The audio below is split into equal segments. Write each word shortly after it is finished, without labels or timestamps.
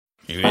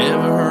You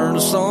ever heard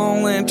a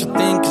song that you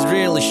think is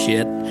really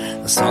shit?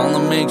 A song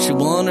that makes you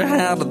wonder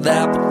how did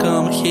that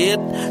become a hit?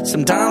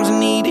 Sometimes you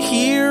need to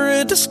hear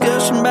a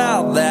discussion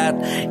about that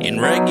in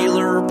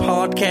regular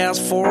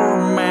podcast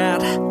format.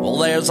 Well,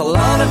 there's a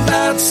lot of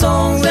bad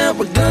songs that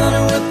we're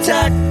gonna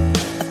attack.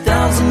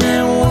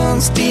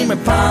 1,001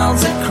 steaming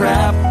piles of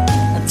crap.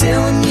 I'm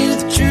telling you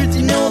the truth,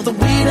 you know that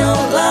we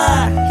don't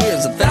lie.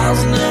 Here's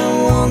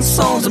 1,001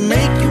 songs that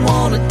make you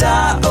wanna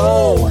die.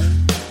 Oh.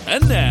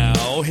 And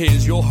now,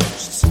 here's your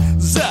hosts,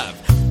 Zav,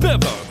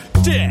 Bevo,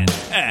 Dan,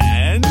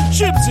 and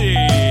Gypsy.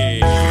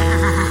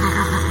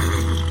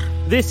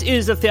 This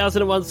is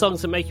 1,001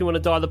 Songs That Make You Want to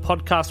Die, the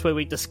podcast where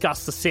we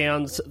discuss the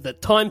sounds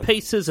that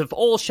timepieces of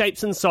all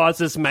shapes and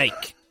sizes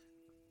make.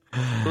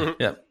 Yep.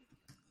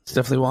 That's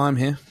definitely why I'm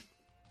here.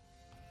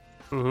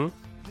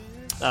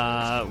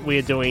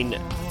 We're doing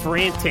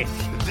Frantic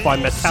by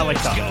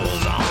Metallica.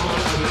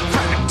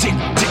 Tick,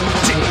 tick,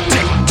 tick,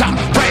 tick, tock,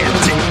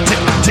 frantic,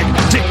 tick, tick,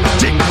 tick,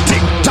 tick,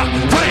 tick, tock,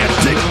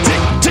 frantic,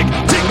 tick, tick,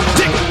 tick,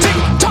 tick, tick,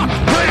 tock,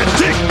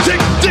 frantic,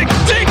 tick, tick,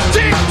 tick,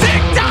 tick,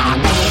 tick, tock.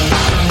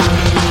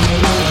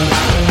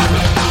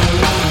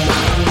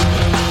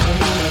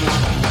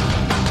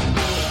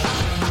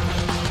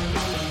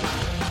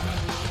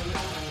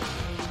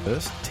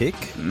 First tick,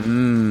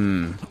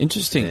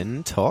 Interesting.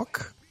 then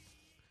tock.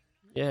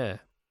 Yeah.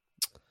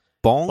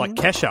 Bong. Like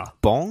Kesha.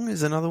 Bong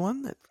is another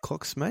one that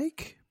clocks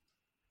make.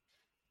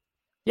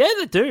 Yeah,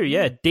 they do.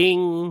 Yeah.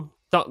 Ding.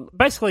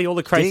 Basically all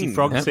the crazy Ding.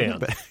 frog Yeah.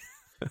 sounds.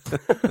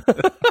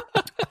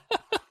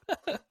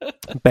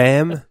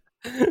 Bam,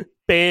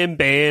 Bam,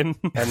 bam.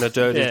 and the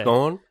dirt Yeah. is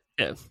gone.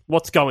 Yeah.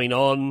 What's going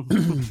on?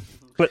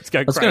 Let's go crazy.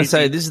 I was going to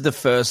say this is the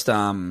first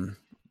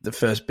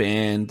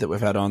band that we've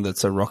had on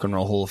that's a Rock and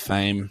Roll Hall of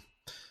Fame.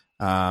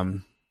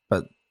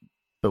 But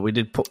we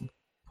did put.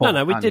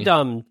 No, we did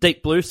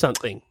Deep Blue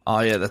something. Oh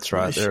yeah, that's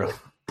right. They're-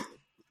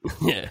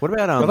 Yeah. What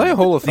about Are they a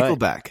Hall of Fame?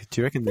 Nickelback?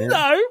 Do you reckon they're...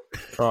 No.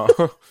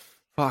 Oh,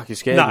 fuck, you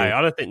scared No, me.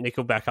 I don't think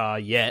Nickelback are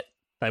yet.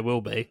 They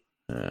will be.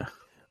 yeah.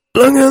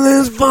 Look at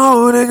this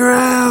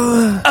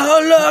photograph.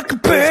 Oh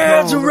look,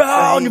 birds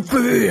around your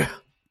feet.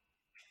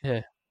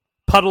 Yeah.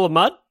 Puddle of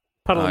Mud?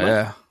 Puddle Oh of Mud?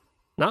 yeah,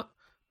 No.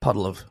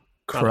 puddle of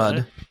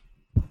crud.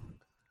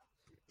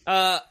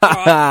 All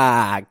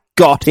right,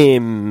 Got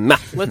him.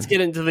 let's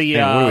get into the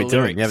Yeah, what are we doing?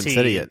 lyrics You haven't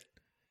said it here. yet.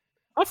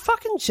 I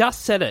fucking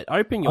just said it.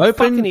 Open your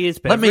fucking ears,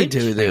 Let me Beveridge. do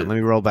Hang on, the let me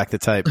roll back the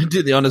tape.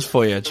 do the honors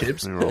for you,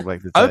 Chips. Let me roll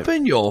back the tape.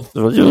 Open your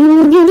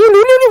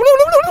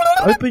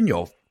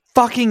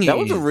fucking ears. That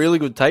was a really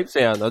good tape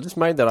sound. I just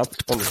made that up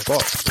on the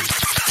spot.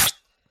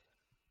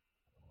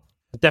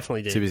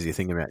 Definitely Too did. busy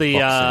thinking about The,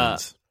 clock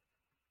sounds.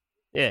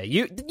 Yeah,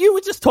 you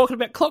were just talking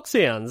about clock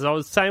sounds. I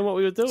was saying what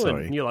we were doing.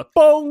 Sorry. And you're like,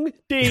 bong,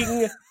 ding,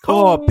 Oh,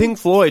 cong. Pink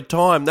Floyd,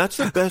 Time. That's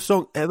the best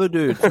song ever,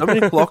 dude. So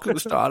many clocks at the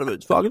start of it.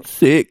 It's fucking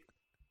sick.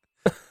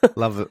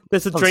 Love it.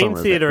 There's a Some Dream song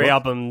like Theater that.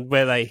 album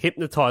where they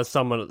hypnotise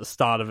someone at the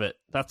start of it.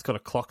 That's got a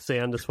clock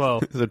sound as well.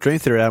 There's a Dream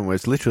Theater album where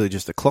it's literally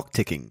just a clock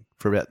ticking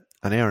for about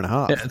an hour and a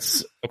half. Yeah,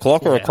 it's A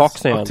clock or a Yeah, clock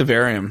sound?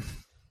 Octavarium.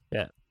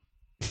 Yeah.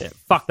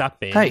 Fuck that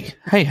band. Hey.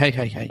 Hey.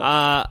 Hey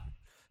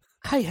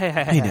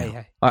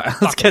now. All right,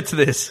 let's get to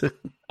this.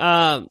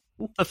 The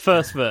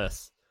first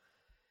verse.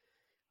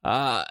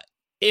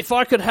 If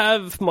I could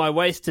have my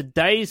wasted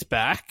days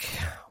back,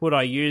 would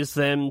I use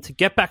them to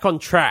get back on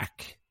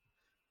track?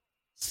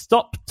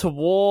 Stop to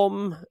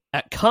warm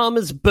at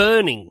karma's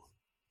burning,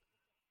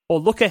 or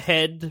look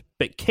ahead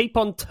but keep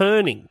on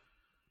turning?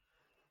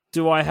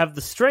 Do I have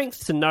the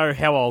strength to know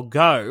how I'll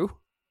go?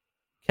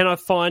 Can I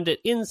find it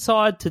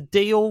inside to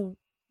deal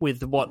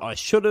with what I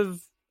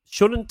shouldn't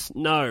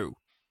know?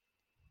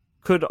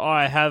 Could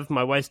I have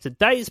my wasted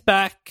days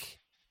back?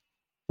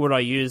 Would I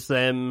use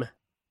them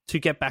to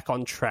get back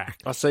on track?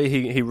 I see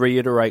he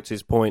reiterates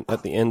his point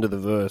at the end of the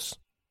verse.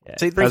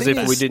 See, the As thing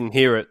if is, we didn't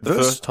hear it the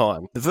verse- first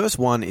time. The verse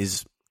one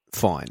is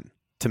fine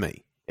to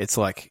me. It's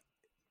like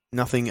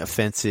nothing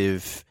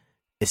offensive.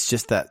 It's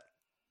just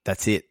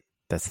that's it.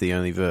 That's the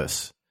only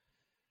verse.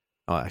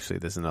 Oh, actually,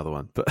 there's another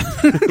one, but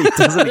it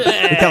doesn't.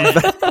 It comes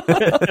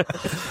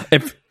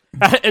back.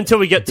 Until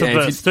we get to Yeah,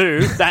 if verse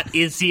 2, that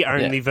is the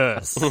only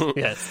verse.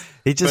 Yes.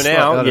 It just For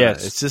now, like, I don't know,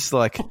 yes. it's just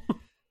like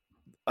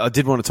I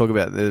did want to talk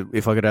about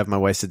if I could have my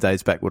wasted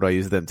days back, would I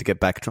use them to get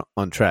back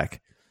on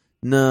track?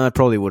 No, I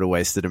probably would have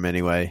wasted them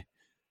anyway.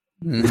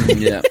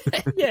 Yeah.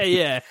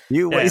 Yeah.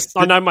 You Yeah.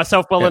 wasted. I know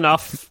myself well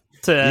enough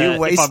to.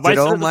 You if I wasted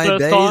all it the my first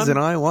days, time, and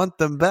I want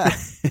them back.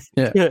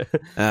 Yeah.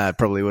 I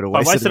probably would have I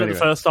wasted wasted them it the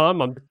anyway. first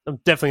time. I'm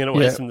definitely going to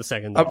waste them the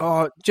second time.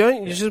 Oh, do you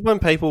know, it's just when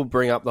people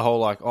bring up the whole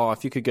like, oh,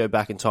 if you could go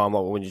back in time,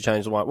 what would you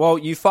change the mind? Well,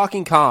 you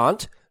fucking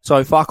can't,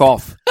 so fuck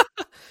off.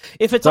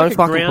 If it's Don't like a fucking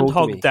talk to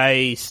Groundhog me.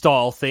 Day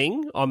style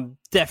thing, I'm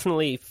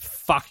definitely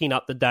fucking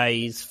up the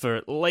days for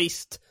at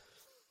least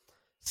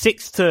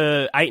 6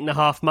 to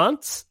 8.5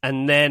 months,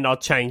 and then I'll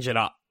change it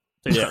up.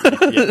 Yeah.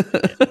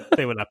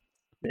 See what happens.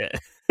 Yeah.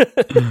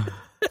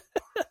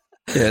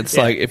 Yeah, it's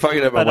like if I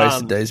could have my But,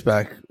 wasted days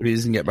back,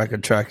 reason and get back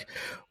on track.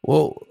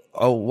 Well,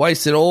 I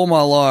wasted all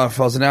my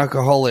life. I was an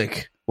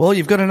alcoholic. Well,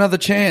 you've got another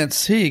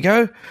chance. Here you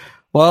go.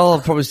 Well,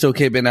 I'll probably still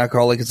keep being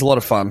alcoholic. It's a lot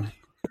of fun.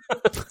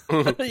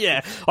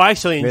 Yeah, I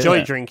actually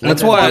enjoy drinking.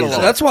 That's why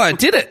I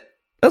did it.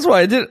 That's why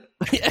I did it.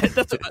 Yeah,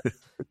 that's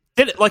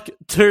did it like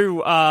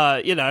to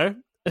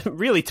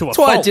really to a That's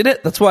why fault. I did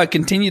it. That's why I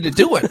continue to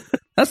do it.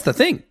 That's the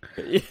thing.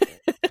 You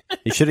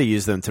should have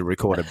used them to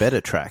record a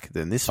better track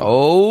than this one.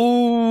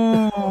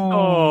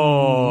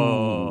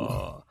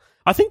 Oh,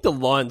 I think the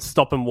line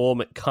 "Stop and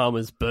warm at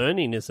Karma's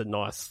burning" is a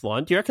nice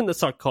line. Do you reckon the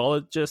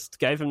psychologist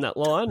gave him that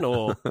line,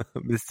 or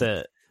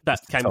that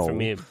came Toll. from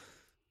him?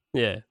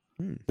 Yeah,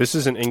 This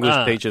is an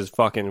English teacher's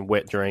fucking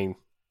wet dream.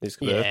 This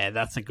yeah,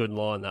 that's a good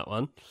line. That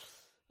one.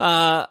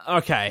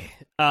 Okay.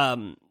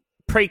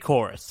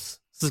 Pre-chorus.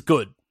 This is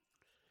good.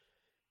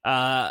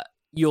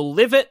 You'll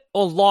live it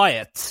or lie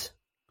it.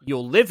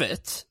 You'll live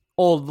it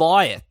or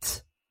lie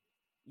it.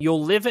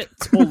 You'll live it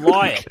or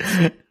lie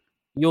it.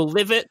 You'll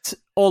live it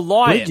or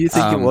lie What it. did you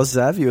think it was,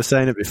 Zav? You were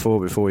saying it before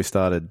we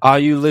started. Are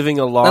you living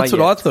a lie? That's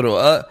what I thought it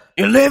was.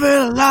 You live in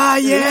a lie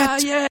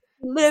yet? Yeah.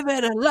 Live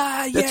it or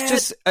lie It's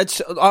just.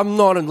 I'm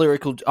not a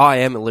lyrical. I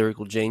am a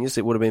lyrical genius.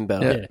 It would have been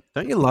better. Yeah.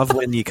 Don't you love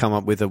when you come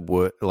up with a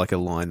word, like a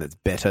line that's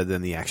better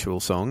than the actual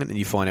song, and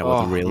you find out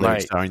what the real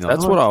lyrics are? And you're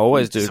That's like, what I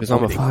always do because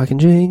I'm a fucking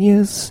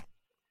genius.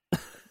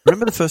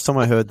 Remember the first time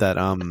I heard that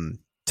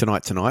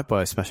Tonight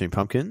by Smashing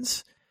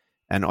Pumpkins?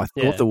 And I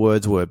thought the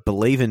words were,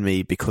 believe in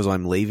me because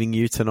I'm leaving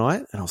you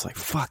tonight. And I was like,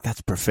 fuck,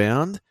 that's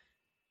profound.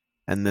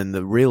 And then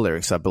the real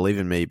lyrics are, believe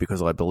in me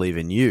because I believe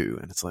in you.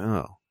 And it's like,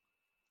 oh,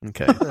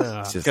 okay.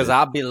 Because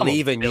I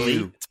believe in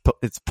you.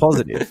 It's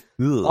positive.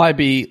 Ugh. I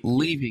be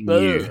leaving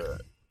you.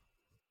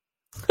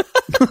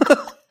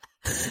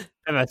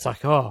 And it's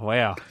like, oh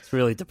wow, it's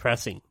really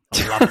depressing.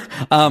 I love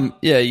it.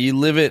 Yeah, you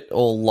live it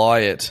or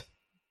lie it.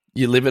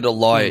 You live it or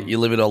lie it. You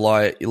live it or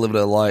lie it. You live it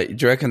or lie it.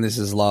 Do you reckon this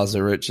is Lars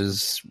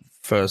Ulrich's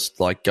first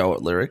go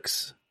at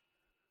lyrics?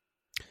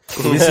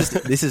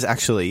 This is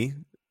actually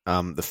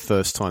the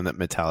first time that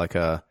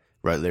Metallica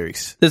wrote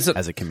lyrics as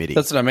a committee.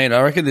 That's what I mean.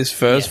 I reckon this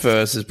first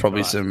verse is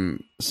probably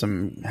some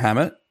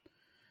Hammett.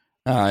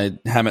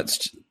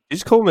 Hammett's. You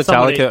just call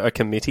Metallica a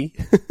committee.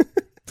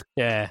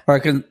 Yeah. I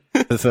reckon.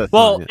 The first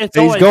Well, time, yeah. it's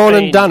He's always gone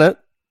been, and done it.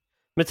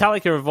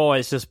 Metallica have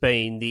always just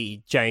been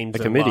the James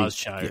and committee. Lars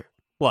show.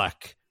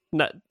 Like,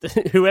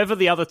 whoever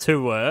the other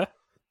two were,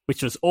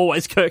 which was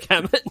always Kirk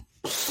Hammett,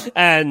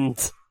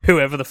 and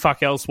whoever the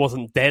fuck else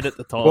wasn't dead at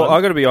the time. Well, I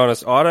got to be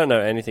honest. I don't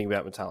know anything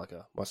about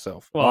Metallica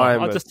myself. Well,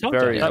 I'm I a just told you,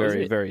 very, that was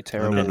very, it. very Not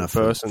terrible enough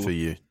person. for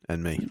you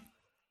and me.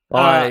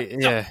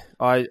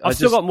 I've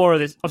still got more of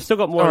this. I've still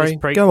got more of this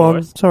pre-chorus. Go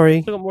on.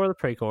 Sorry. Still got more of the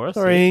pre-chorus.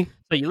 Sorry.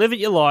 So you live it,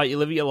 you lie it. You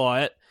live it, you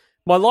lie it.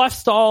 My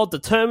lifestyle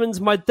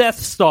determines my death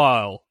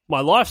style.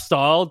 My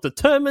lifestyle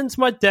determines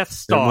my death It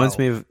style. reminds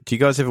me of. Do you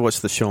guys ever watch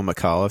the Sean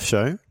McAuliffe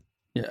show?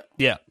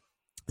 Yeah.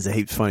 There's a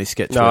heaps of funny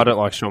sketch. No, where- I don't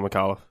like Sean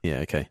McAuliffe. Yeah,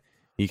 okay.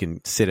 You can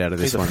sit out of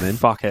this He's one a then.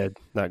 fuckhead,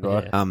 that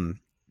guy. Yeah.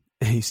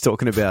 He's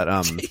talking about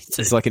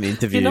it's like an Do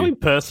interview. you know him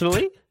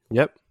personally?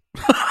 Yep.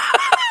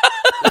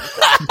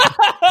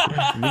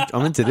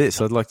 I'm into this.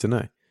 I'd like to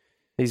know.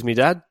 He's me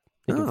dad.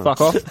 He can Oh.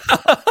 fuck off.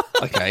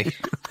 Okay.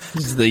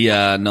 This is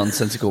the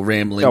nonsensical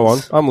ramblings. Go on.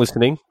 I'm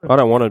listening. I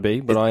don't want to be,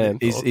 but I am.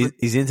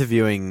 He's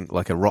interviewing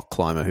like a rock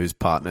climber whose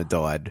partner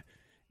died,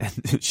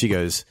 and she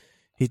goes,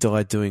 "He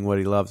died doing what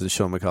he loves," and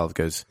Sean McAuliffe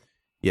goes,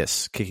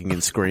 "Yes, kicking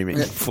and screaming,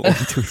 falling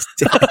to his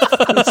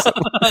death."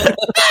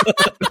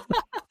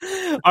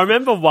 I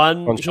remember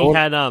one On he Sean?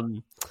 had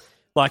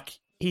like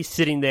he's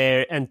sitting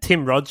there and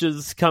Tim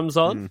Rogers comes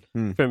on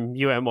from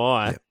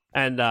UMI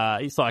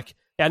and he's like,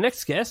 our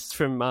next guest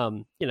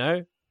from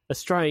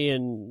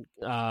Australian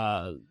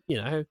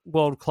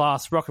world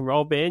class rock and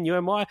roll band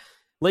UMI,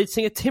 lead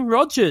singer Tim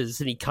Rogers,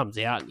 and he comes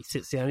out and he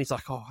sits down and he's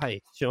like, oh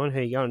hey Sean, how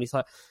you going? And he's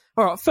like,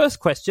 all right, first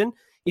question,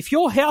 if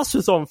your house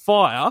was on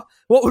fire,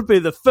 what would be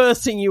the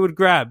first thing you would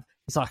grab?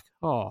 He's like,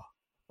 oh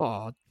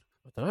I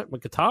don't know, my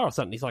guitar or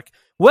something. He's like,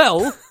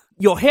 well,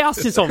 your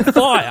house is on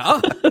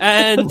fire,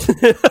 and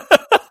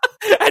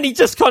and he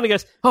just kind of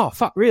goes, oh,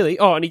 fuck, really?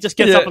 Oh, and he just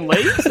gets up and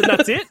leaves, and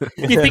that's it?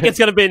 You think it's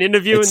going to be an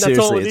interview and that's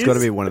all it is? It's got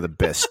to be one of the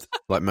best,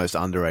 like most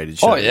underrated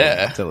shows. Oh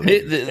yeah. on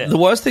television. The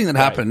worst thing that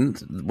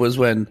happened was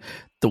when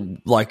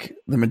the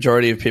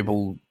majority of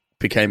people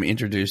became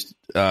introduced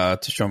to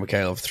Sean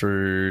McAuliffe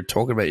through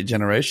Talking About Your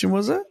Generation.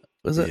 Was it?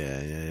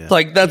 Yeah.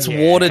 Like that's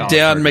watered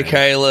down man.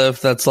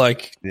 McAuliffe. That's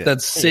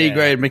that's C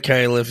grade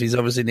McAuliffe. He's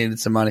obviously needed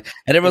some money,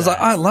 and everyone's like,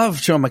 "I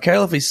love Sean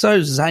McAuliffe. He's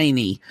so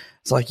zany."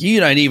 It's like you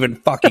don't even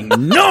fucking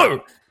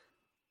know.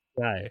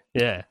 No,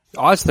 yeah.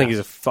 I just think he's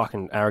a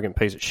fucking arrogant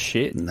piece of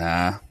shit.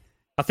 Nah.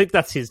 I think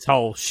that's his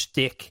whole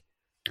shtick.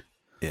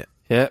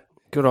 Yeah,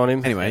 good on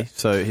him. Anyway,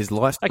 so his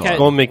lifestyle. Okay.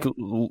 Go on,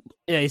 Mick.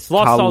 Yeah, his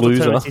lifestyle loser.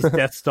 determines his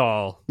death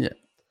style. Yeah.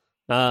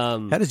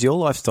 How does your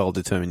lifestyle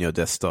determine your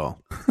death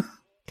style?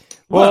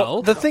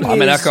 Well, the thing I'm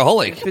is, an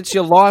alcoholic. if it's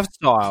your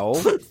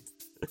lifestyle,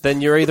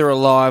 then you're either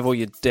alive or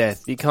you're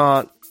death. You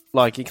can't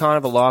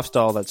have a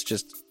lifestyle that's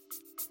just.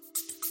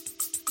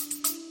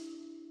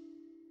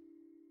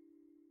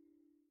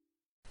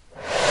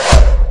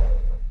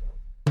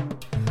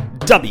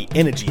 Dubby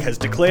Energy has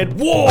declared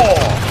war!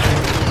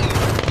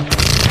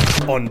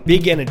 on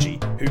Big Energy,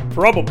 who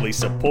probably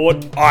support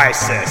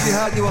ISIS.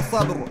 الجهاد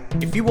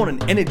والصبر. If you want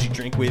an energy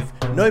drink with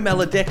no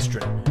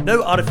maltodextrin,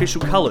 no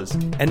artificial colours,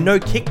 and no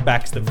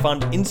kickbacks that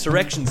fund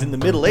insurrections in the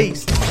Middle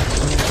East,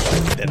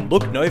 then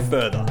look no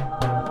further.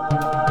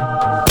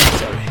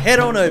 So head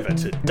on over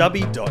to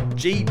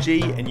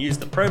dubby.gg and use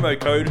the promo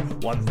code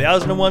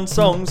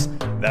 1001songs,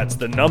 that's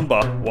the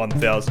number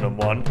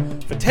 1001,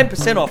 for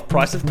 10% off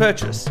price of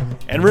purchase.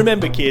 And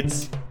remember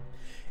kids,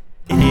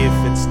 if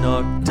it's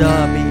not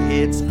Dubby,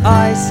 it's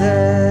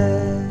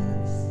ISIS.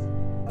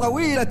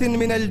 طويلة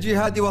من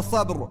الجهاد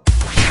والصبر.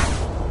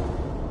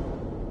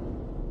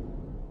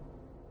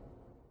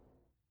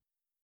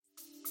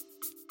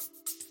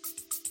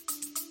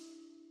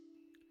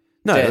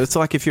 No, Yeah. it's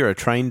like if you're a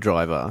train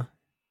driver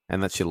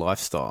and that's your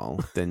lifestyle,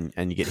 then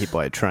and you get hit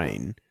by a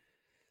train.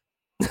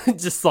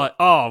 Just like,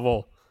 oh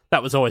well,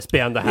 that was always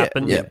bound to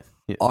happen. Yeah.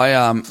 Yeah. I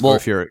Or well,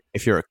 if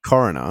you're a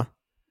coroner,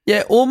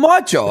 yeah. Well,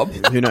 my job.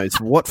 who knows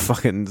what's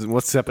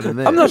happening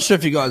there? I'm not sure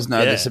if you guys know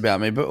Yeah. this about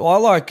me, but I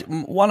like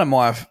one of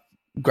my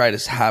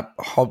greatest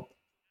Massive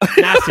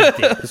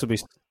dick. This will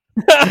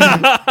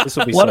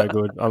be What- so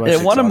good. I'm Yeah,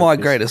 actually one of excited my for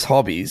this. greatest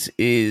hobbies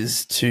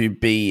is to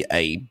be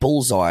a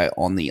bullseye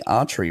on the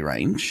archery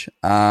range.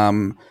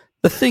 The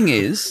thing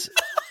is,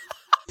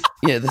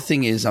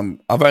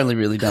 I've only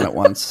really done it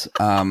once.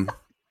 I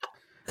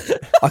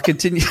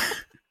continue.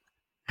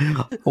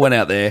 I went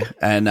out there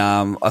and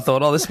I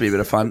thought, oh, this would be a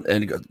bit of fun,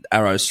 and got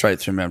arrows straight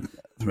through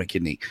my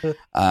kidney.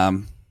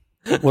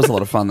 It was a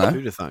lot of fun though.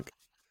 Who'd have thunk?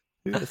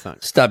 Who'd have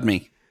thunk? Stabbed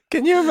me.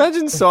 Can you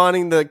imagine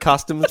signing the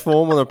customs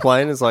form on a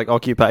plane as like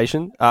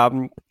occupation?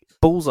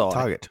 Bullseye.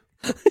 Target.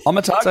 I'm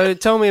a target. So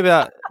tell me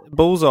about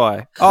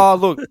bullseye. Oh,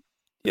 look.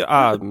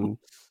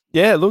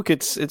 Yeah, look,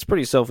 it's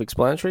pretty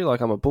self-explanatory. Like,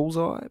 I'm a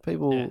bullseye.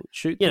 People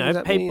shoot You things know,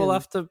 at me people and-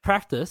 have to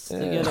practice to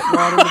Yeah. get it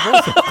right in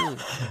the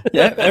bullseye.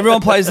 Yeah, everyone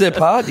plays their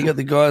part. You got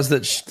the guys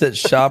that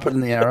sharpen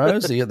the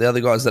arrows. You got the other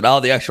guys that are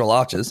the actual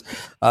archers.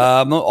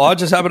 I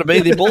just happen to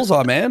be the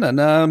bullseye man, and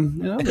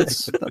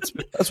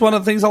that's one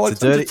of the things I like It's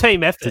to a do. It's a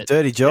team effort. It's a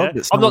dirty job.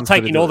 Yeah? but I'm not someone's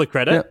gotta taking do all it. the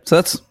credit. Yeah, so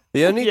that's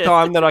The only Yeah.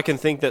 time that I can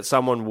think that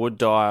someone would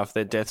die off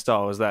their death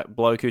style is that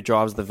bloke who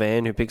drives the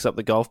van who picks up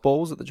the golf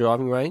balls at the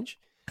driving range.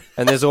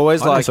 And there's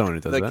always I know like someone who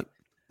does that.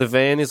 the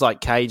van is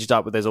like caged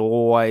up, but there's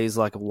always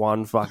like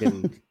one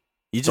fucking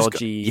You just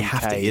dodgy you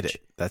have to hit cage.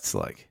 it. That's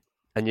like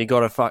and you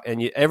got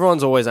to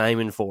everyone's always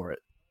aiming for it.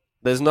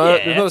 There's not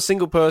a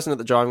single person at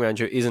the driving range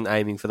who isn't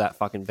aiming for that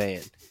fucking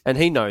van, and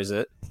he knows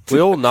it. We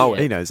all know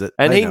it. he knows it,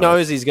 and They he know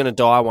knows he's going to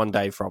die one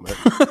day from it.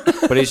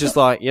 But he's just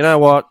like, you know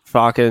what?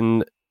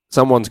 Fucking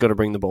someone's got to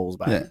bring the balls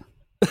back.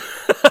 yeah.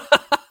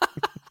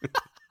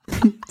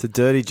 It's a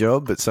dirty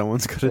job, but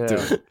someone's got to do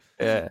it.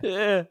 Yeah.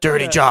 Yeah.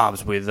 Dirty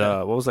jobs with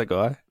what was that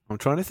guy? I'm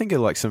trying to think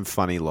of like some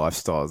funny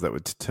lifestyles that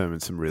would determine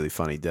some really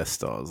funny death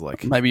styles,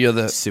 like Maybe you're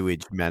the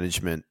sewage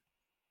management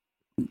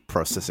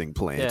processing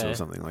plant Yeah. or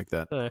something like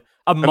that.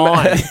 A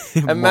mine.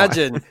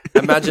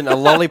 Imagine a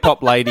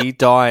lollipop lady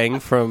dying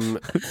from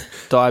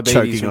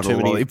diabetes Choking from on too a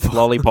many lollipop.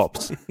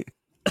 lollipops.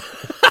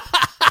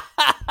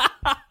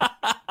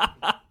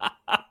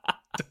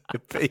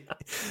 In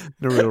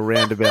a real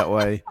roundabout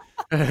way.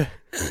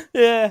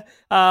 Yeah.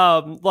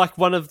 Like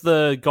one of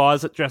the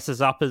guys that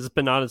dresses up as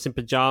bananas in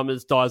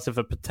pajamas dies of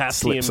a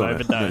potassium Slips on,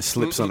 overdose.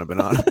 slips on a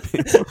banana.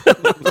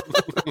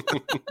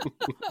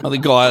 oh, the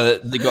guy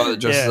that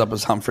dresses Yeah. up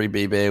as Humphrey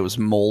B. Bear was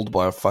mauled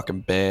by a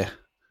fucking bear.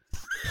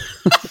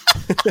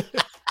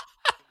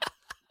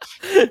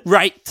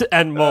 Raped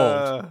and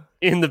mauled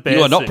in the bear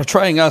You are not suit.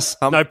 portraying us.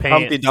 No pants.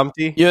 Humpty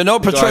Dumpty. You're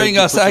not The guy portraying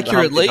who us puts the Humpty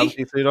accurately.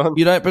 Dumpty suit on.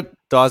 You don't. But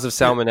Dies of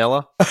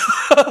salmonella.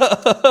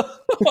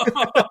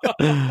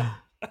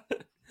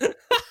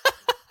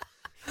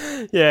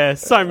 Yeah,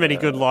 so many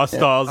good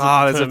lifestyles.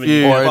 Ah, there's a determine few.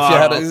 your Or if you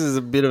lifestyle. had a- This is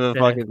a bit of a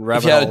Yeah. fucking rabbit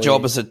if you had a hole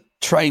job here. as a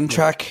train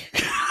track,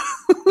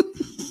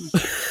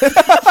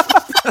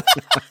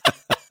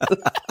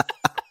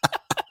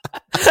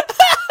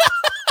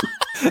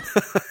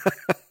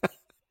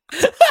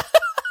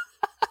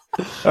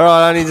 All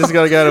right, I only just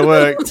got to go to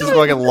work. Just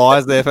fucking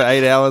lies there for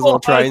 8 hours while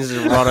trains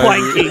just run over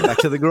you. Planking. Back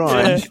to the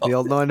grind. The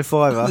old 9 to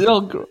 5. the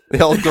old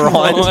The old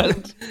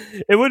grind.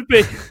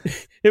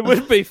 It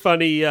would be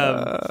funny, you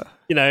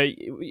know,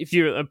 if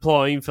you're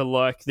applying for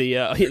like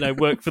the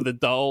work for the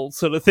dole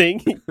sort of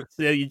thing,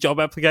 your job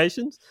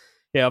applications.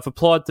 Yeah, I've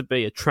applied to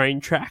be a train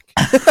track.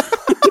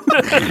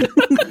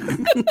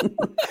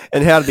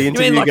 And how did the You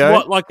interview mean like go?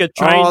 what, like a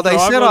train? Oh, they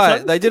driver said or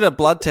something? they did a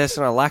blood test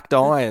and I lacked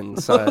iron,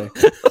 so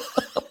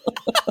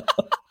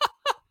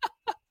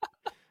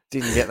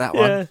didn't get that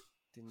one. Yeah.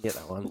 Didn't get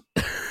that one.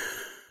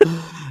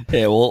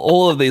 yeah. Well,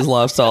 all of these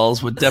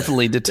lifestyles would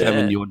definitely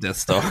determine Yeah. your death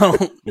style.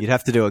 You'd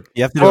have to do a.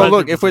 You have to do Well, a,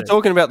 look, if we're 100%.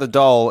 talking about the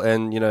dole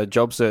and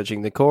job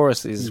searching, the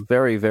chorus is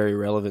very, very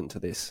relevant to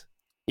this.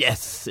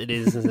 Yes, it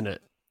is, isn't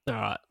it? All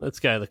right, let's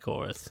go to the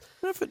chorus. I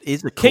don't know if it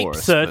is a Keep chorus,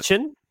 but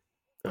searching.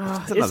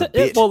 It's Is another it?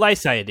 bit. Well, they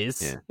say it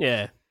is.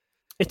 Yeah.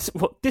 Yeah.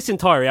 This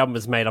entire album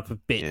is made up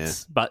of bits,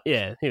 Yeah. but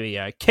yeah, here we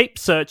go. Keep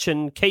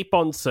searching, keep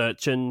on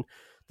searching.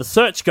 The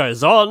search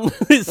goes on.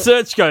 The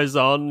search goes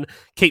on.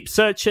 Keep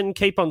searching.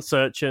 Keep on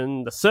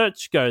searching. The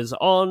search goes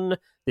on.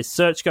 This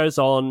search goes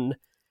on.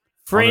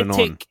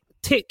 Frantic.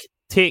 Tick,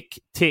 tick,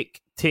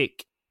 tick,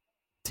 tick,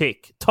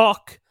 tick,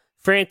 tock.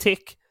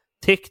 Frantic.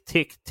 Tick,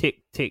 tick,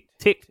 tick, tick,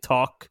 tick,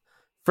 tock.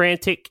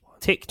 Frantic.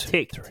 Tick,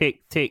 tick,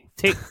 tick, tick,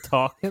 tick,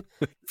 tock.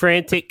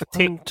 Frantic.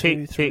 Tick,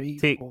 tick, tick,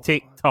 tick,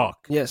 tick,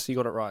 tock. Yes, you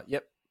got it right.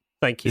 Yep.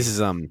 Thank you. This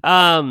is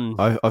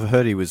I've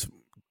heard he was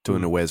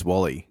doing a Where's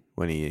Wally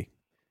when he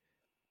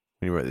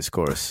wrote this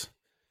chorus.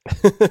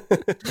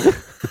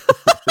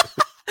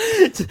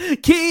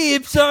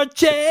 Keep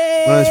searching.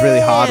 One of those really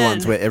hard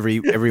ones where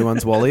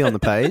everyone's Wally on the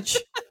page.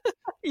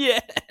 Yeah.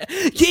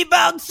 Keep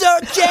on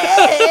searching.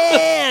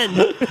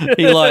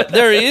 He like,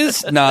 there he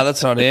is. No,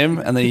 that's not him.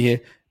 And then you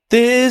hear,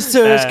 this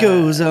search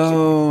goes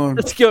on.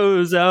 This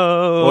goes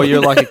on. Or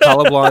you're like a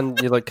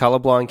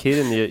colorblind kid,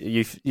 and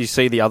you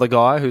see the other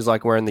guy who's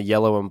like wearing the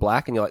yellow and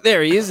black, and you're like,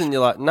 there he is, and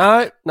you're like,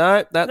 no,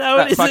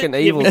 that fucking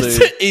evil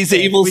dude. He's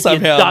evil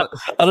somehow.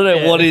 I don't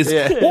know what is.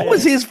 Yeah. What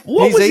was his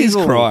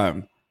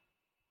crime?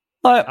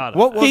 Like,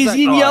 What was he's that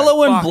in guy?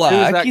 yellow and Fuck, who was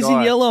black. that He's guy?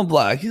 in yellow and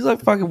black. He's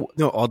like fucking.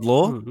 No,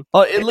 Oddlaw.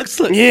 Oh, it looks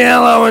like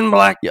Yellow and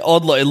black. yeah,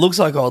 Oddlaw. It looks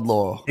like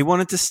Oddlaw. He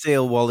wanted to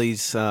steal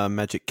Wally's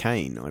magic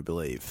cane, I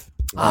believe.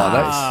 Oh,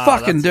 that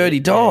fucking dirty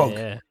dog.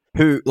 Yeah.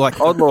 Who, like,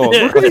 Oddlaw.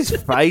 Look at his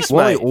face,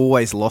 Wally mate.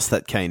 always lost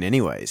that cane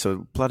anyway,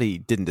 so bloody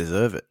didn't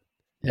deserve it.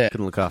 Yeah.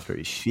 Couldn't look after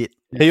his shit.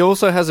 He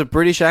also has a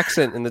British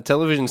accent in the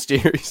television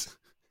series.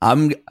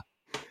 I'm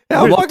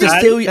How want to fucking-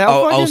 steal.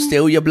 how I'll fucking-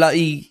 steal your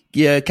bloody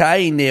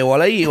cane there,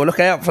 Wally. You look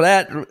out for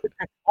that.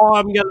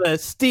 I'm gonna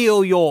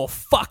steal your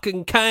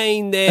fucking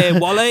cane there,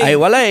 Wally. Hey,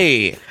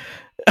 Wally.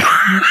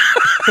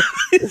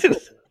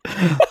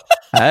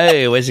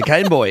 Hey, where's your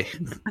cane boy?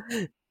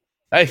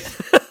 Hey,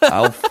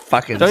 I'll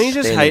fucking. Don't you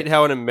just steal hate it.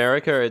 how in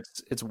America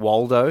it's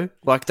Waldo?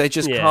 Like they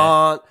just Yeah.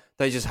 can't.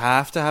 They just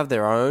have to have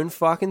their own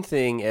fucking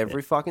thing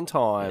every fucking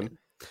time.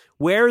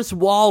 Where is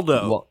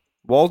Waldo? What?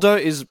 Waldo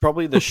is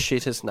probably the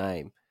shittest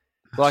name.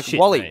 Like Shit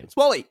Wally. name. It's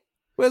Wally.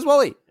 Where's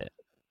Wally?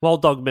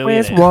 Wild Dog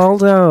Millionaire.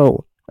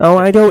 Waldo? Oh,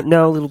 I don't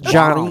know, little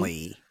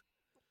Johnny.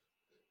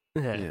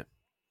 Yeah.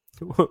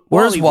 Where's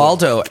Wally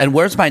Waldo? And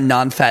where's my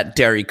non-fat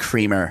dairy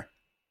creamer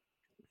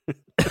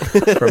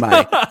for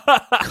my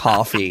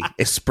coffee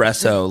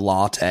espresso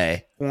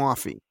latte?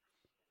 Coffee.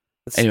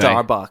 It's Anyway,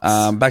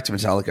 Starbucks. back to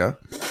Metallica.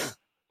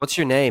 What's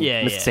your name? Yeah,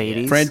 yeah,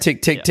 Mercedes.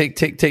 Frantic, tick, tick,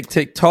 tick, tick,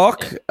 tick,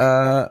 tock.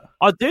 I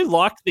do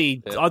like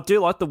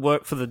the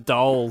work for the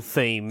Dole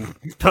theme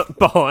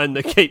behind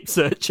the keep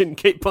searching,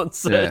 keep on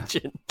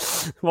searching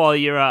while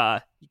you're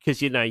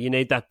because you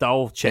need that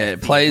Dole check. Yeah,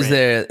 it plays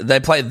there. They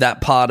play that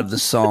part of the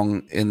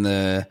song in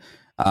the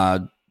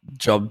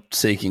job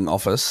seeking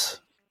office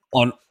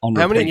on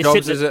How many repeat.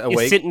 jobs is it a You're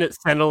week? sitting at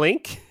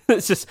Centrelink.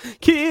 It's just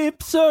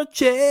keep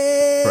searching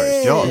For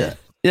his job. Yeah.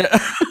 Yeah.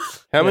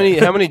 How many For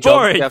jobs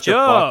a do you have to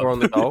job. apply for on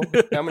the goal?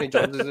 How many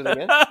jobs is it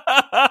again?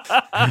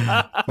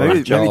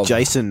 Maybe job.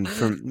 Jason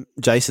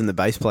the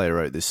bass player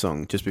wrote this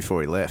song just before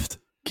he left.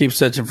 Keep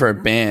searching for a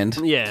band.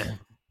 Yeah.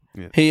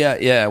 He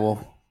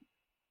well,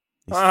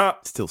 He's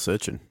still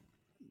searching.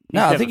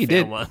 no, I Never think he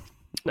found did. one.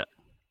 No.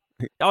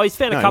 Oh, he's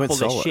found No, a he couple went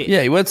that's solo. shit.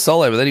 Yeah, he went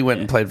solo, but then he went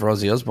and played for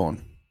Ozzy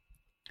Osbourne.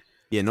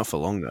 Yeah, not for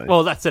long though.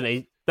 Well, that's an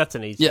easy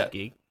Yeah.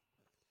 gig.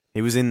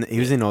 he was in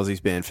Ozzy's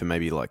band for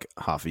maybe like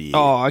half a year.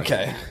 Oh,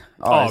 okay.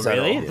 Oh, is that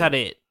really? all? Is that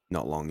it?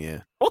 Not long,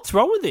 yeah. What's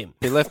wrong with him?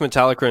 He left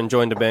Metallica and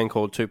joined a band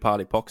called Two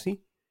Part Epoxy.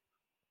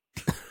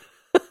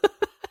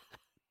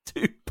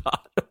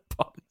 Two-part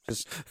pop.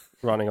 Just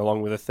running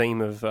along with a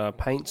theme of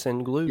paints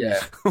and glue. Yeah.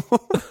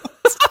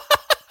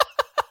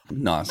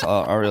 Nice.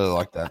 I really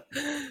like that.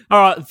 All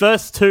right,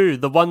 verse 2,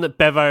 the one that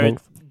Bevo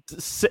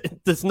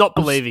does not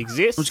believe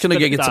exists. I'm just going to but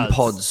go it get some does.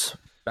 pods.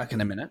 Back in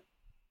a minute.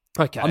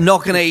 Okay. I'm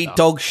not going to Good eat stuff.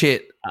 dog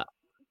shit.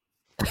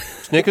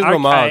 Snickers Okay. or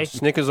Mars?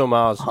 Snickers or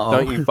Mars? Oh.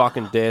 Don't you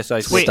fucking dare say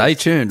Twix. Snickers. Stay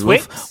tuned. We'll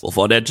Twix?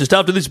 find out just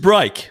after this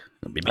break.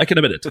 I'll be back in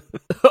a minute.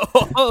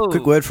 Oh.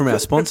 Quick word from our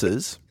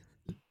sponsors.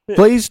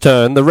 Please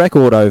turn the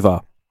record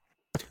over.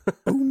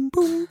 Boom,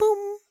 boom,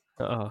 boom.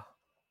 Oh,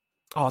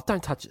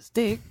 don't touch his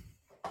dick.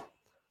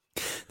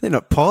 They're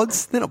not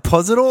pods. They're not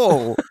pods at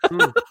all.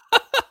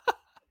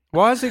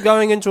 Why is he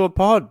going into a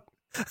pod?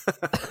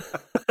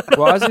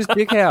 Why is his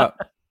dick out?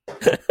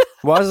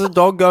 Why is the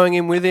dog going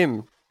in with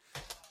him?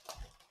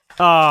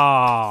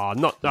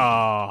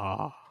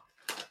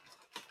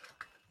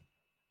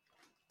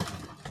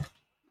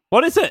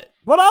 What is it?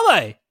 What are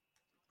they?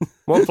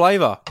 What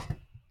flavour?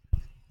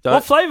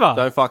 What flavour?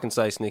 Don't fucking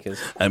say Snickers.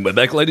 And we're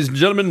back, ladies and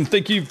gentlemen.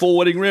 Thank you for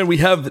waiting around. We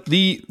have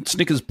the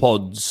Snickers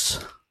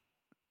pods.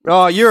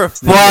 Oh, you're a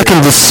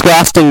fucking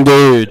disgusting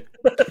dude.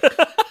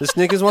 The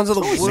Snickers ones are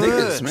the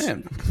Snickers, worst.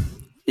 man.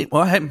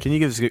 Well, hey, Can you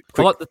give us a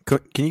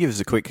can you give us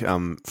a quick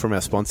from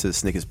our sponsors,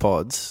 Snickers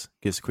Pods?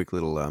 Give us a quick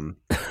little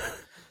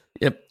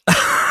yep.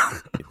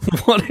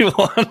 What do you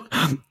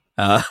want?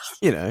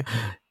 you know.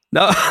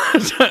 No.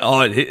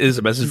 Oh, here's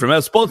a message from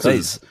our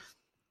sponsors.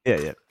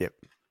 Yeah.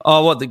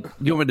 Oh, what?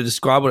 You want me to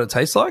describe what it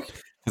tastes like?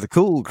 The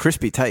cool,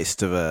 crispy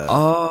taste of a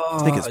Oh,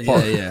 Snickers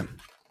pod. yeah.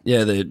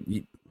 Yeah,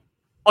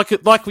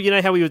 Like you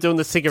know how we were doing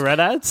the cigarette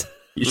ads?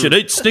 you should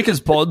eat Snickers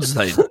pods.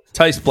 They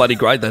taste bloody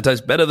great. They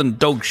taste better than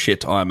dog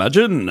shit, I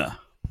imagine.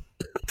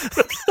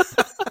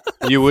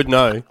 You would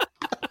know.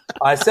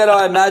 I said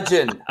I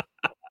imagine.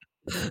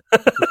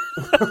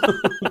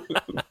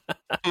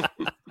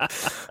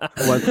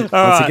 Once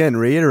right. again,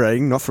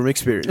 reiterating, not from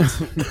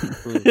experience.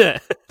 Yeah.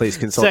 Please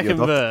consult your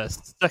doctor.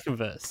 Second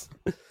verse.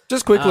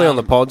 Just quickly on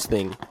the pods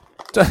thing.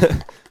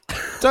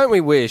 Don't we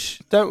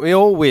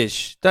all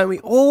wish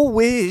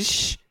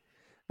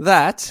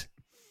that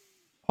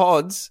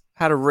pods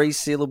had a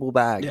resealable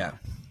bag? Yeah.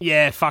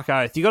 Yeah, fuck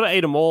oath. You got to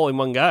eat them all in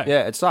one go.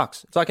 Yeah, it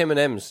sucks. It's like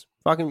M&M's.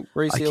 Fucking I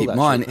reseal keep that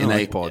mine shit. in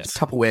a pods.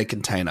 Tupperware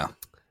container.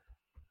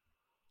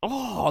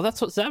 Oh,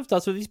 that's what Zav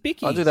does with his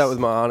bickies. I do that with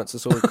my Arnott's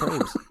assorted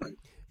creams.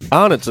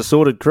 Arnott's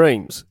assorted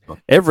creams.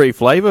 Every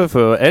flavour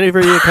for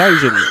every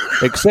occasion,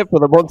 except for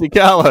the Monte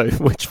Carlo,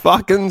 which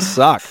fucking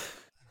suck.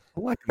 I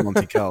like the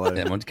Monte Carlo.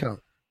 Yeah, Monte Carlo.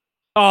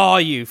 Oh,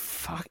 you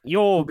fuck.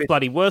 You're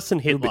bloody worse than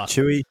A little Hitler. bit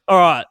chewy. All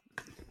right.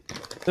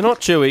 They're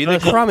not chewy, they're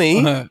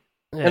crummy, Yeah.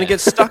 and it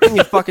gets stuck in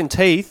your fucking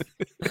teeth,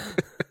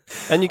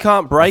 and you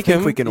can't break I think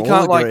them. we can you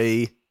all can't,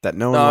 agree that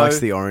no one No. likes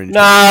the orange.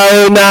 No.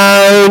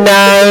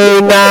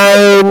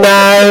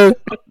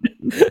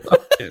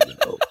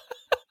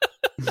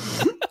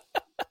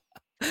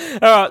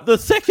 All right, the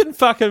second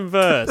fucking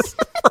verse.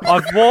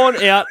 I've worn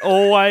out,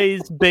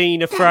 always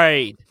been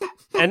afraid.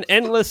 An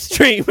endless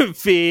stream of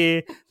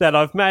fear that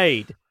I've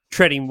made,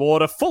 treading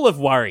water full of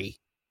worry.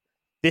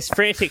 This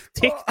frantic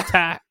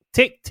tick-tack,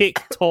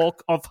 tick-tick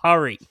talk of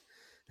hurry.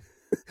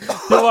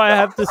 Do I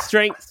have the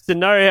strength to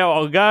know how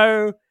I'll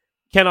go?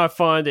 Can I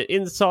find it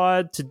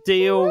inside to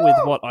deal with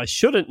what I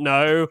shouldn't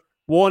know?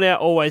 Worn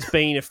out, always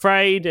been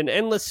afraid. An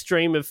endless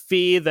stream of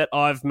fear that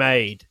I've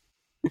made.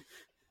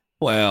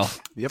 Wow.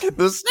 Yep.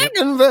 The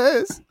second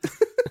verse.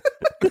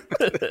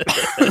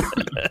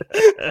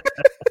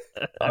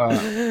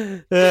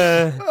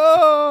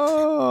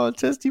 Oh,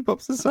 Testy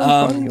Pops are so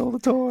funny all the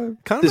time.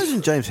 Can't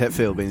imagine James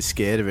Hetfield being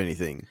scared of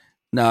anything.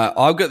 No,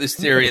 I've got this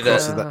theory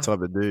Cross is that that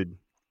type of dude.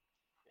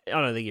 I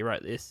don't think you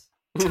wrote this.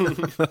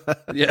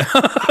 yeah.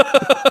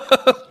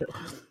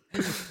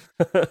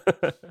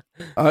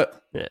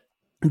 Yeah.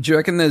 Do you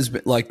reckon there's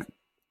like?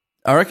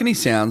 I reckon he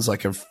sounds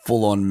like a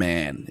full-on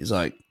man. He's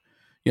like,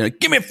 you know,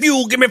 give me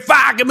fuel, give me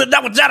fire, give me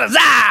double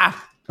da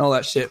all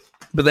that shit.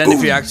 But then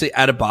if you actually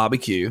at a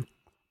barbecue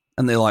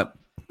and they're like,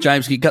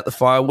 James, can you cut the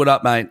firewood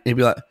up, mate? He'd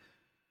be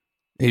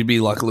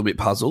like a little bit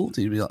puzzled.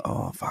 He'd be like,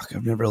 oh fuck,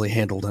 I've never really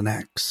handled an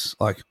axe.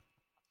 Like,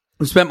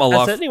 I spent my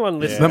life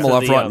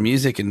writing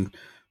music and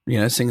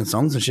singing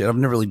songs and shit. I've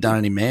never really done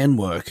any man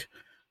work.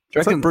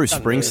 It's like Bruce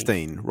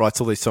Springsteen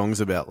writes all these songs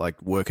about like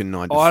working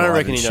 9 to 5. I don't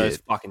reckon and he knows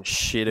shit. fucking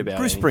shit about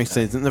Bruce anything.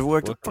 Springsteen's never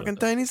worked a fucking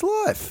day in his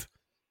life.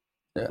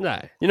 No.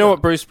 You know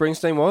what Bruce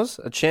Springsteen was?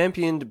 A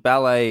championed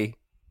ballet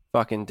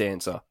fucking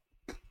dancer.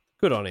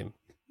 Good on him.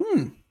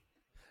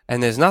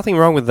 And there's nothing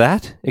wrong with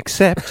that,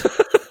 except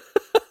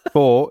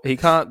for he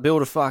can't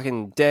build a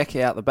fucking deck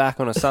out the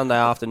back on a Sunday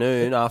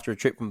afternoon after a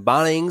trip from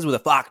Bunnings with a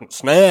fucking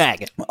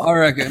snag. I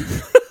reckon.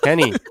 Can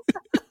he?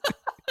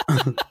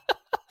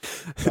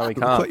 No, he I can't.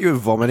 thought you were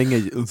vomiting.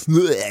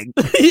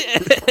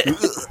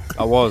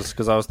 I was,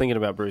 because I was thinking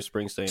about Bruce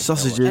Springsteen.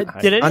 Sausages. I was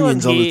like, Did anyone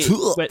Onions on the hear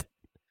top.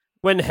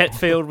 when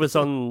Hetfield was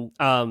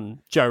on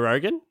Joe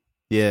Rogan?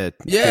 Yeah.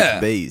 Yeah.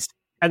 Bees.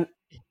 And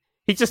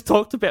he just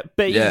talked about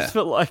bees Yeah.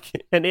 for like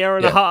an hour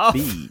and a half.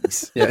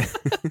 Bees. Yeah.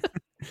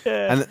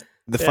 Yeah. And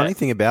the funny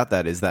thing about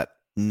that is that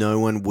no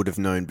one would have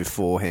known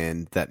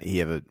beforehand that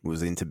he ever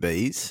was into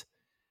bees.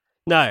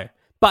 No.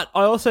 But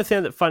I also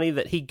found it funny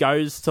that he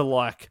goes to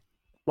like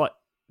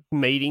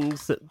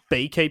meetings that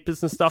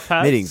beekeepers and stuff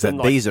have. Meetings that and,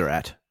 like, bees are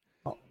at.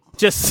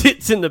 just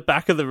sits in the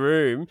back of the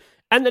room,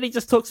 and then he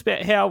just talks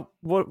about how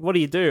what do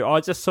you do?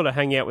 I just sort of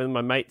hang out with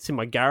my mates in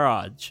my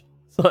garage.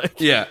 It's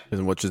like, Yeah.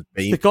 And watches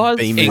The guy's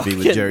Bee movie with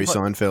fucking, Jerry like-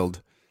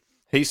 Seinfeld.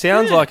 He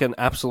sounds like an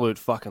absolute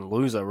fucking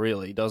loser,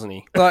 really, doesn't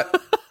he? Like,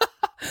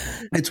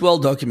 it's well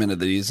documented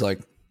that he's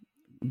like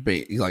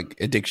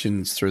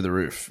addictions through the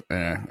roof,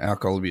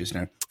 alcohol abuse,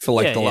 for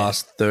like Yeah, the yeah.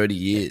 last 30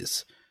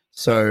 years.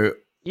 So,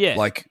 yeah.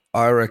 like,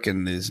 I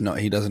reckon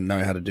he doesn't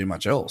know how to do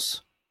much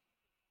else.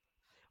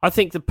 I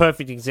think the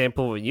perfect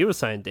example of what you were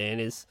saying, Dan,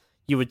 is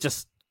you would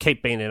just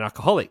keep being an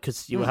alcoholic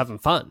because you were having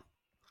fun.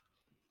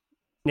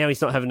 Now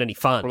he's not having any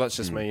fun. Well, that's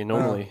just me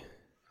normally.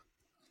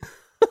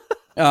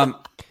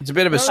 It's a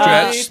bit of a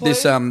stretch.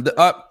 This Have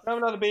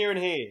another beer in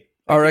here.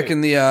 I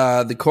reckon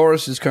the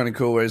chorus is kind of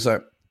cool, where he's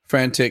like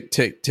frantic,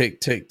 tick,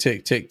 tick, tick,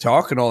 tick, tick,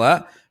 tock, and all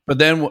that. But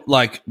then,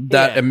 like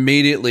that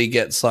immediately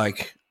gets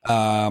like,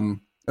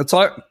 it's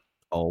like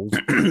Old.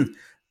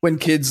 when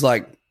kids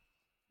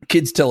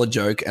tell a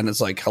joke and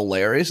it's like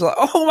hilarious, like,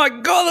 oh my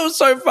god, that was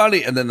so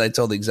funny, and then they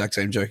tell the exact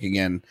same joke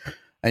again,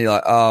 and you're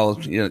like, oh,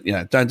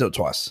 don't do it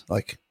twice.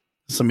 Like,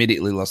 it's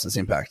immediately lost its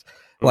impact.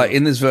 Like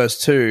in this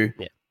verse too,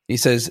 he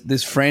says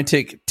this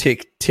frantic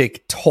tick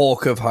tick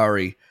talk of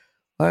hurry.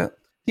 Like,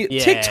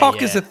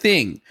 TikTok is a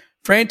thing.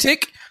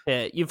 Frantic,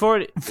 Yeah, you've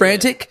already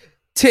frantic,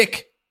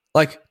 tick,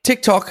 like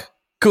TikTok,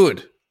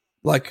 good.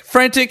 Like,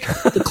 frantic,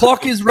 the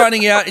clock is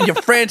running out and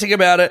you're frantic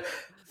about it.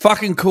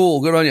 Fucking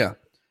cool. Good on you.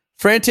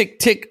 Frantic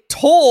tick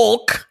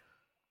talk.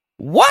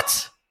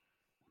 What?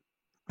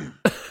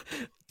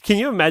 Can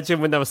you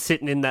imagine when they were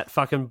sitting in that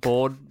fucking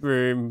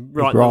boardroom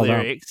writing the Rolled up.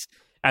 lyrics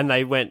and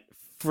they went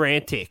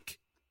frantic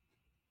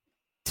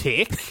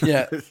tick?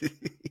 Yeah.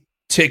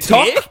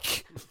 TikTok?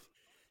 Tick?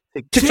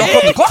 TikTok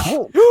on the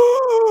clock?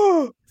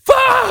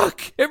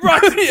 Fuck! It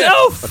writes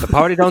itself! The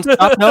party don't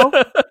stop, no?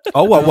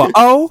 Oh, what?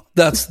 Oh!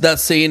 That's that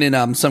scene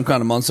in Some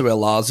Kind of Monster where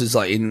Lars is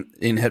like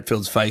in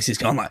Hetfield's face. He's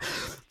going like,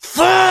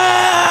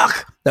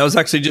 fuck! That was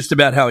actually just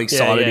about how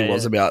excited he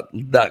was about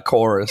that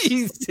chorus.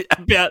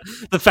 About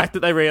the fact that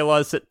they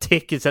realised that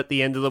tick is at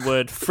the end of the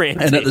word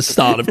frantic. And at the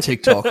start of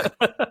TikTok.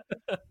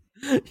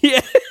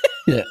 Yeah.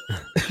 Yeah.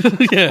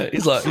 Yeah.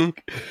 He's like,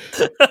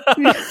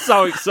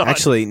 So excited.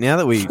 Actually, now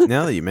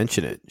that you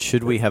mention it,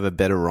 should we have a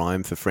better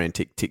rhyme for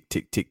frantic tick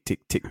tick tick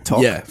tick tick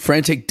tock? yeah,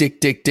 frantic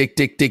dick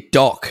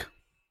doc.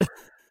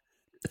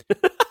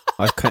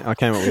 I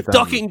came up with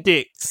Docking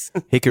dicks.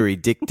 hickory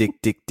dick dick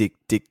dick dick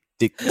dick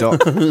dick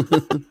dock.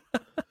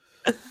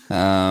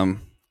 All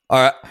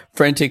right,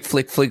 frantic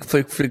flick Spock.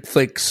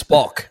 Flick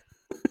spot.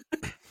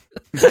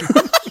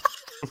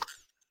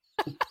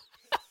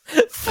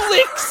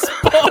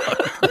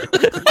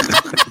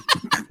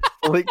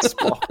 Flick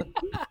Spock.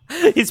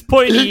 His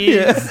pointy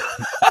ears.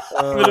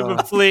 Bit of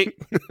a flick.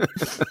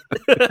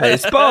 Hey,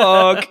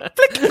 Spock.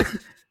 Flick.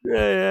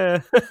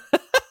 Yeah.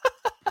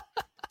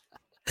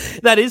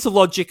 That is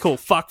logical,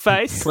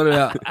 fuckface. What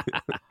about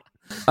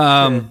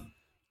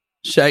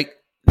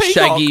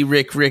Shaggy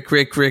Rick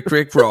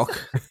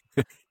Rock?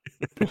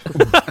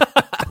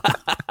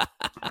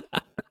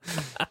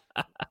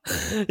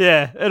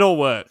 Yeah, it all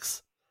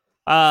works.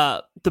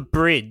 The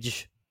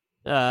bridge.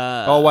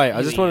 Oh, wait.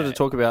 I just wanted yeah. to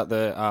talk about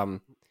the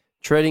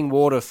treading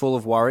water full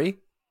of worry.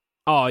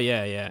 Oh,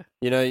 yeah.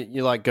 You know,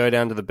 you like go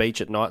down to the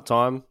beach at night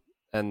time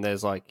and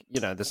there's like,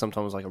 you know, there's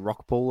sometimes like a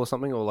rock pool or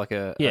something or like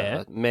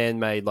a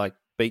man-made like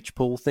beach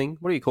pool thing.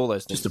 What do you call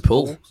those things? Just a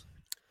pool?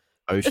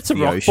 It's a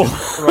the rock ocean.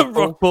 pool.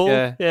 Rock pool.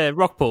 Yeah.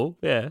 Rock pool.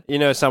 Yeah. You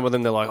know, some of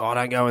them, they're like, oh,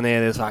 don't go in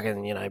there. There's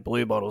fucking, you know,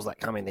 blue bottles that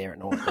come in there at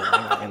night.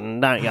 Fucking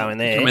don't go in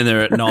there. Come in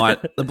there at night,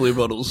 the blue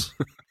bottles.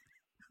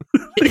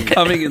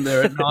 Coming in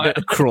there at night.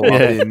 Crawl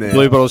up in there.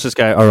 Blue bottles just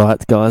go, all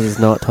right, guys, it's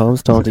night time.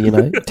 It's time to, you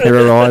know,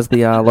 terrorise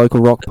the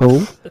local rock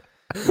pool.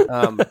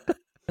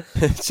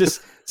 It's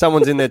just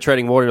someone's in there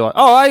treading water. You're like,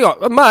 oh, hang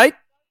on, mate,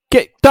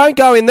 don't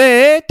go in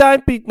there.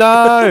 Don't be,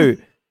 no.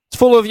 It's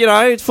full of, you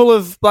know, it's full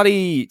of, and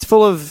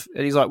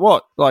he's like,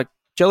 what? Like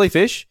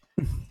jellyfish?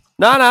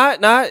 No,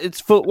 it's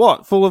full,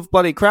 what? Full of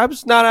bloody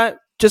crabs? No,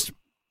 just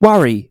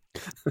worry.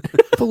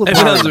 Full of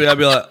Everyone else worry. would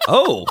be like,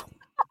 oh,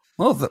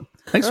 well,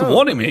 thanks for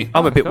warning me.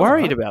 I'm a bit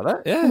worried about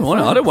that. Yeah.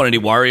 I don't want any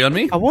worry on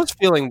me. I was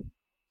feeling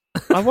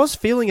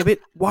a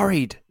bit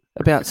worried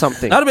about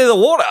something. That'd be the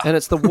water. And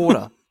it's the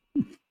water.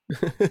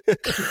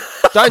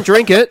 Don't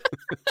drink it.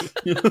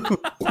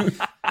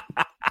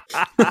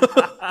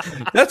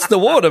 That's the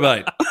water,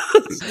 mate.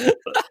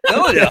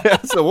 Hell yeah.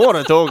 That's the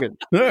water talking.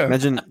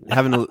 Imagine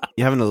having a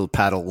little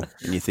paddle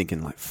and you're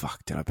thinking like,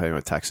 "Fuck, did I pay my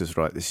taxes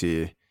right this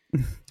year?"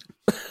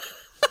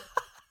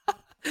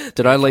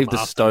 Did I leave the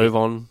stove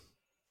on?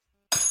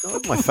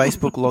 My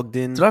Facebook logged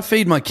in. Did I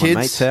feed my kids?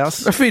 mate's house.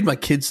 Did I feed my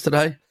kids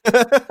today?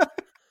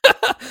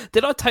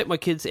 Did I take my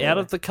kids out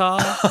of the car?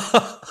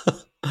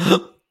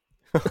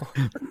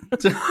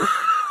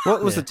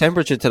 What was the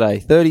temperature today?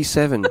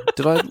 37.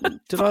 Did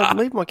I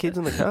leave my kids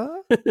in the car?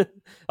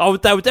 Oh,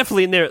 they were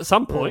definitely in there at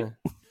some point.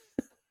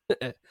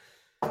 Yeah.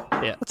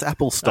 What's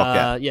Apple stock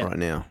at yeah. right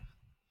now?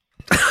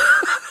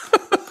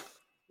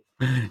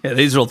 Yeah,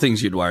 these are all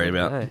things you'd worry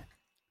about. Hey.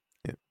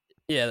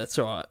 Yeah, that's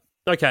right.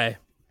 Okay.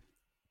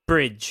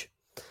 Bridge.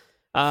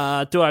 Do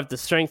I have the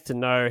strength to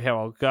know how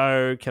I'll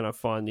go? Can I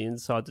find the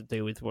inside to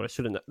deal with what I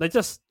shouldn't know?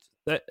 It's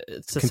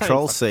the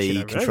Control same fucking C,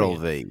 shit over Control and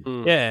over again.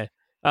 V.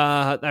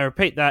 Yeah. They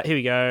repeat that. Here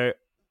we go.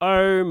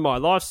 Oh, my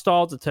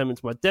lifestyle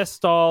determines my death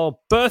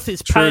style. Birth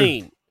is True.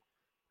 pain.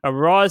 A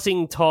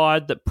rising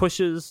tide that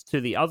pushes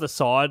to the other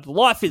side.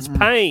 Life is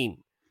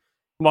pain.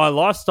 My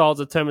lifestyle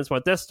determines my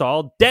death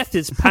style. Death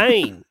is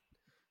pain.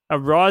 A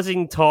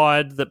rising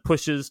tide that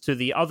pushes to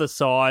the other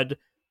side.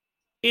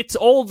 It's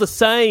all the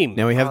same.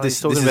 Now we have he's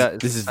this. talking about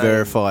This is pain.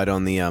 verified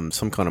on the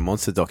Some Kind of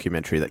Monster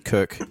documentary that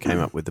Kirk came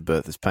up with. The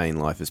birth is pain,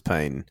 life is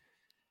pain.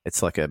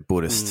 It's like a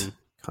Buddhist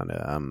kind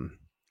of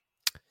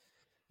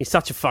He's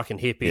such a fucking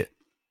hippie.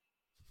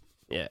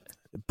 Yeah.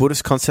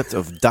 Buddhist concept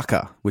of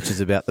dukkha, which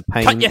is about the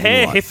pain. Cut your in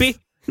hair, life. hippie.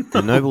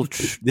 The noble.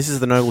 This is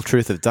the noble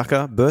truth of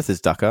dukkha. Birth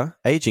is dukkha.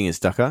 Aging is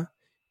dukkha.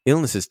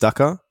 Illness is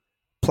dukkha.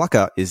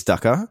 Plucker is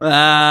dukkha.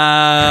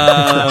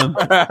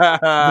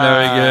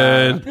 Very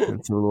good.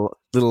 It's a little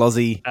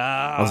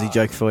Aussie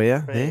joke for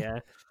you.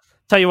 Yeah.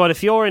 Tell you what,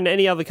 if you're in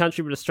any other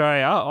country but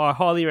Australia, I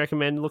highly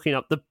recommend looking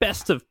up the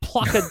best of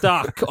Plucker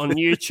Duck on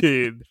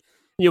YouTube.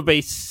 You'll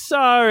be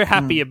so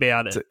happy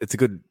about it. It's a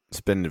good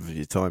spend of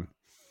your time.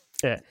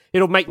 Yeah,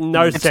 it'll make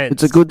no sense.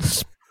 It's a good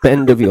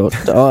spend of your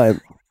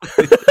time.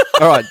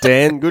 All right,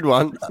 Dan, good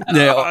one.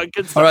 Yeah. Oh,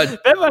 good All right.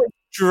 stuff. Bevo's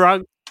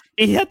drunk.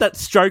 He had that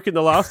stroke in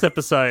the last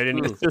episode, and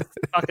he was just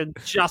fucking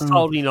just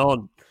holding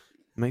on.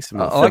 Makes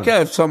them I like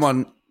how if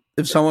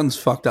someone's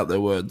fucked up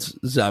their words,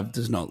 Zav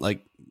does not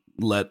like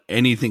let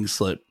anything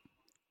slip.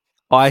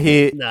 I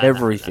hear No,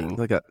 everything.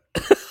 like a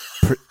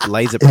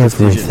laser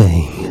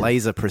precision.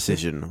 Laser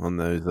precision on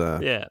those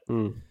Yeah. He's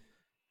on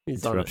it.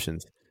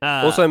 interruptions.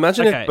 Also,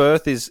 imagine okay. if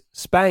birth is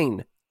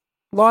Spain.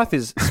 Life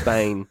is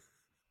Spain.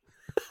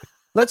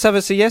 Let's have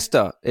a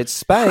siesta. It's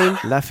Spain.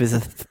 Life is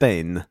a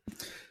Spain.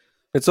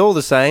 It's all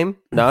the same.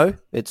 No,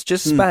 it's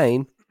just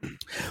Spain.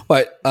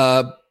 Wait,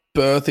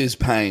 birth is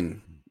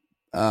pain.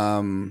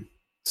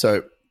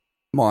 So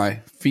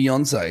my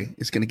fiance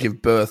is going to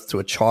give birth to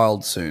a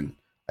child soon.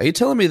 Are you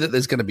telling me that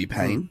there's going to be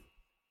pain?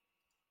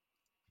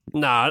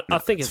 No, I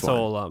think it's fine.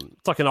 all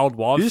it's like an old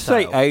wives' You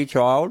say tale. a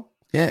child,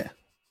 Yeah.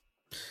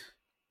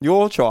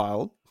 your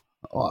child.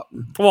 Oh,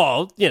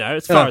 Well,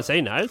 as far as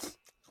he knows,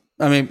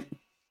 I mean,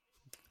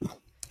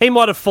 he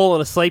might have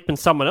fallen asleep and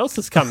someone else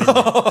has come in. So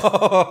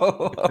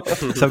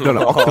I've got an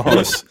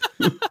octopus.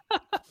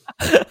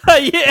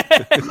 Yeah,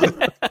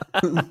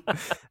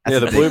 Yeah,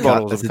 the blue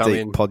bottles That's have a come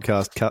deep in.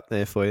 podcast cut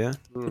there for you.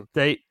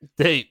 deep.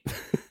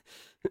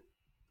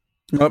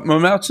 my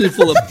mouth's too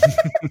full of.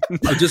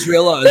 I just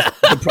realised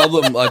the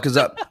problem, because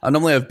I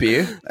normally have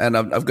beer and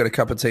I've got a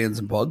cup of tea and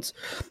some pods,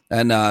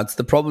 and it's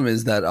the problem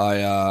is that I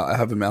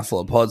have a mouthful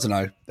of pods and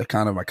I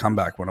can't have my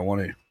comeback when I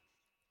want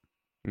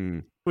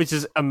to. Which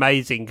is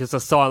amazing because the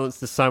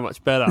silence is so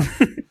much better.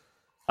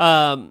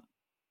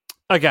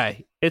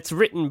 Okay, it's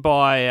written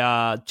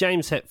by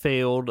James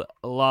Hetfield,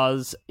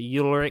 Lars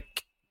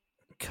Ulrich,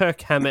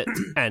 Kirk Hammett,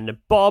 and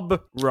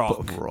Bob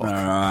Rock. All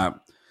right.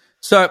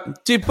 So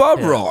did Bob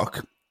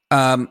Rock?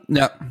 Now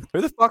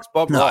Who the fuck's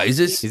Bob no, Rock? is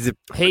this? Is it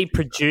He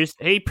produced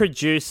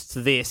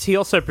this. He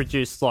also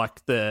produced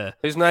like the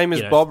His name is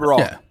you know, Bob Rock.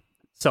 Yeah.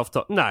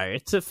 self-taught. No,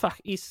 it's a fuck.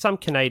 He's some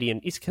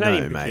Canadian. He's a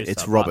Canadian. no, mate? producer,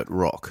 It's but- Robert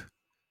Rock.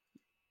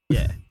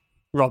 Yeah,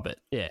 Robert.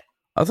 Yeah.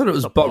 I thought it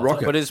was Not Bob Bob,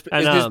 Rocket. But is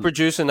And, his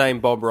producer name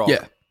Bob Rock?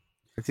 Yeah.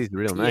 That's his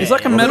real name. He's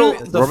like a Robert- metal-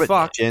 the Robert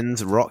fuck?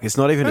 Jens Rock. It's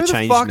not even Who a the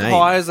changed fuck name.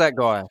 hires that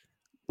guy?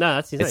 No,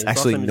 that's his name. It's His last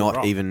actually name is not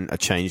Rock. even a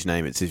changed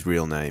name. It's his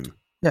real name.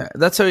 Yeah,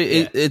 that's how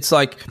it's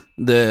like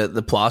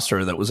the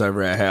plasterer that was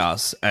over our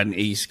house, and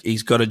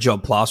he's got a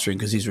job plastering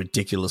because he's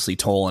ridiculously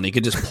tall and he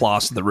could just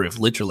plaster the roof.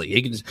 Literally,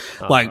 he can just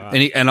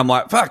and I'm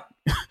like, fuck,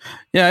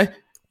 you're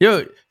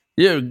good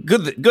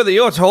that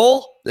you're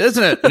tall,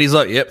 isn't it? And he's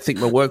like, yep, think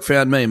my work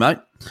found me, mate.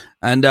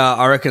 And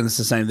I reckon it's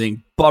the same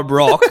thing. Bob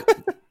Rock.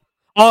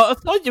 Oh, I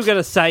thought you were going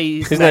to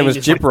say his name was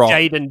is Jip Rock.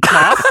 Jaden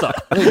Plaster.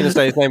 I think you're going to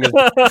say his name is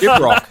Jip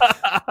Rock.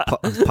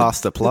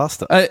 Pasta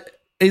plaster.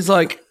 He's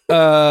like,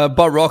 Bob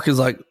Rock is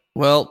like,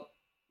 well,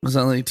 there's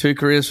only two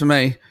careers for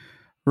me: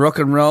 rock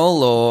and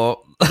roll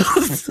or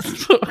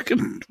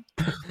fucking.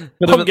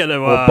 I'm going to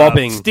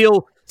bobbing.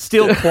 steal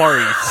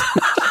quarries.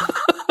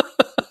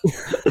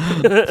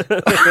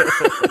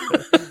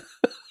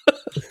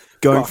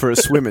 Going for a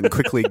swim and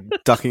quickly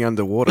ducking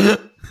underwater.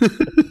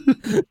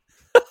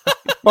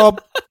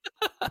 Bob.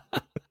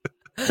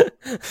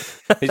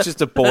 He's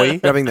just a boy.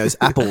 Grabbing those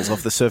apples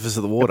off the surface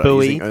of the water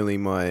buoy. using only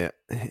my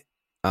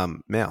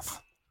mouth.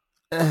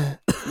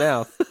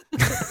 Mouth.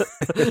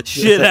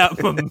 Shit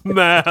out my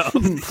mouth.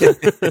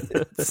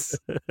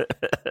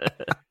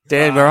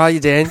 Dan, where are you,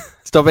 Dan?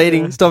 Stop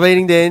eating. Stop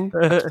eating, Dan.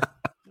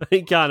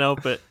 He can't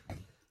help it.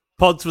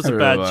 Pods was a Really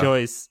bad well.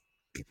 choice.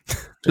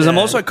 Because I'm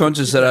also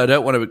conscious that I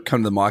don't want to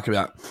come to the mic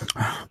about.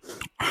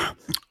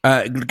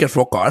 Guess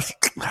what, guys?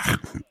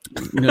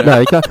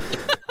 No,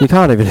 you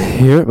can't even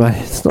hear it, mate.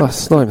 It's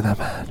not even that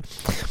bad.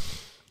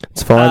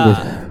 It's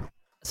fine.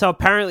 So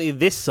apparently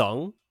this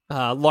song,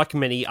 like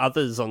many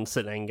others on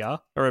Senanga,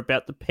 are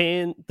about the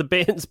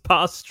band's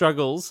past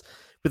struggles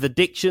with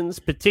addictions,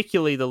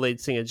 particularly the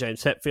lead singer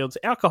James Hetfield's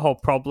alcohol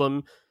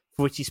problem,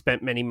 for which he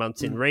spent many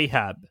months in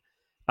rehab.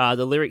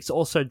 The lyrics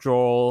also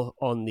draw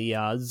on the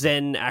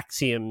Zen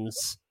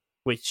axioms,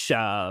 which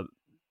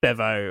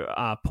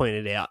Bevo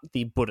pointed out,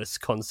 the Buddhist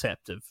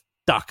concept of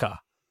dukkha,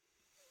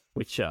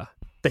 which the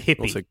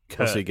hippie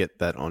Also get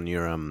that on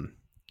your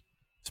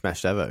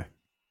Smashed Avo.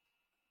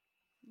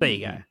 There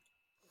you go.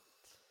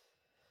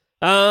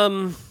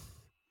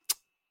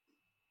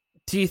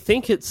 Do you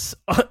think it's...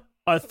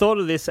 I thought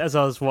of this as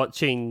I was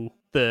watching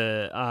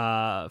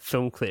the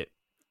film clip,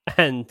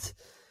 and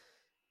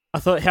I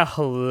thought how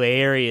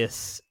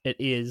hilarious it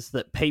is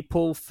that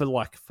people for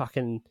like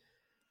fucking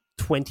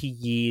 20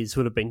 years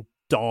would have been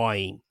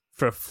dying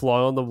for a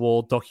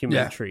fly-on-the-wall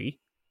documentary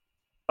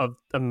of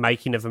a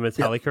making of a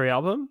Metallica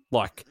album,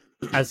 like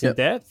as in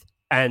depth,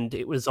 and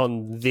it was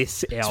on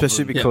this album.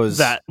 Especially because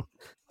that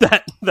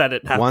it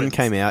happened. one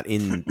came out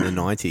in the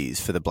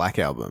 90s for the Black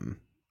Album.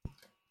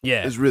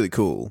 Yeah. It was really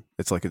cool.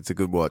 It's a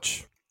good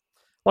watch.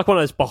 Like one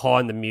of those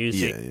behind the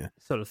music Yeah.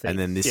 sort of things. And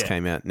then this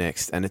came out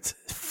next, and it's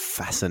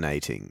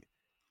fascinating.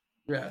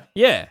 Yeah.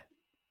 Yeah.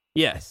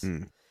 Yes.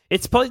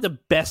 it's probably the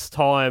best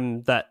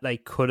time that they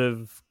could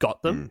have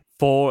got them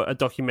for a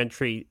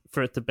documentary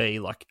for it to be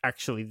like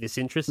actually this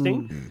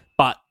interesting.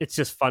 But it's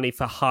just funny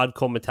for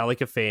hardcore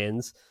Metallica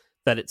fans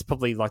that it's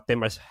probably like their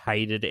most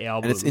hated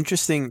album. And it's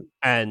interesting.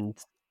 And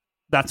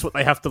that's what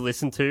they have to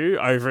listen to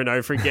over and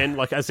over again,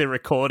 like as they're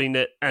recording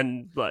it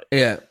and like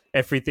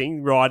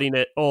everything, writing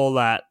it, all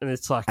that. And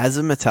it's like, as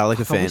a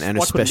Metallica fan, and why couldn't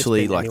this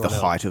especially be like the anyone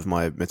else? height of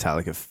my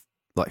Metallica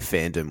like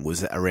fandom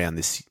was around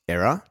this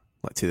era,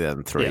 like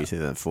 2003,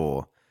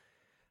 2004.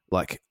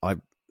 Like I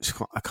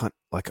can't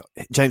like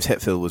James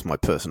Hetfield was my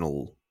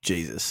personal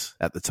Jesus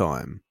at the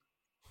time.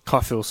 I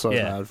feel so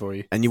bad for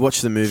you. And you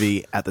watch the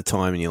movie at the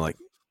time, and you're like,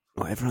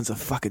 "Oh, everyone's a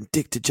fucking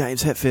dick to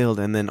James Hetfield."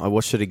 And then I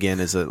watched it again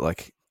as a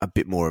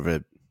bit more of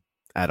a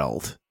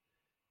adult.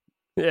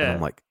 And yeah,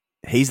 I'm like,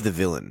 he's the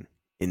villain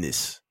in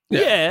this.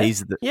 yeah,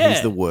 He's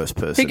the worst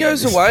person. He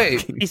goes in this away.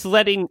 fucking- he's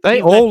letting. They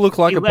he all let- look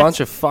like he a lets- bunch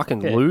of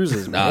fucking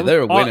losers, Nah, man. they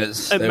were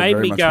winners. It They were made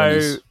very me much go.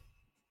 winners.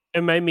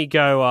 It made me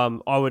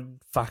go. I would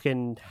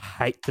fucking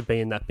hate to be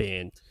in that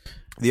band.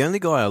 The only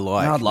guy I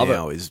like I'd love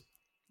now is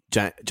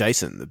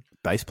Jason, the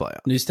bass player.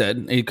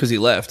 Newstead, because he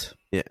left.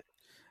 Yeah.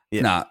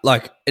 Yeah. Nah,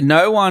 like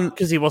no one,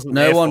 Because he wasn't.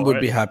 no there one for would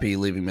it. be happy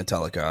leaving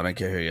Metallica. I don't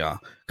care who you are,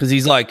 because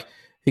he's like,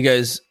 he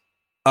goes,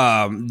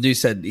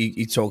 Newstead,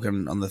 he's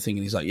talking on the thing,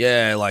 and he's like,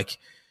 yeah, like,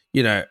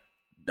 you know,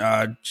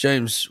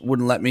 James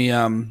wouldn't let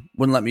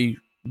me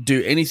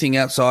do anything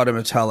outside of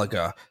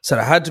Metallica. Said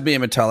I had to be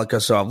in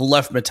Metallica, so I've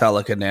left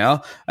Metallica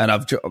now, and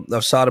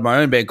I've started my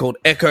own band called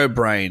Echo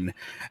Brain,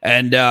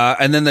 and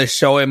then they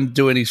show him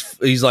doing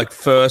his like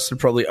first and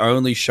probably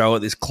only show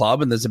at this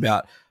club, and there's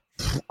about,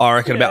 I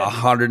reckon, about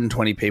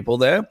 120 people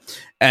there,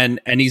 and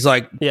he's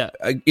like,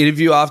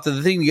 interview after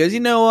the thing, he goes, you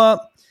know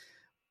what?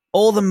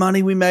 All the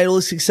money we made, all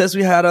the success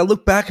we had, I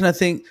look back and I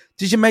think,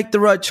 did you make the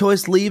right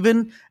choice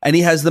leaving? And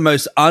he has the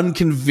most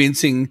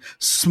unconvincing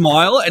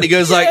smile, and he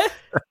goes like,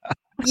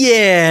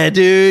 yeah,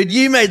 dude,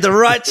 you made the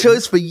right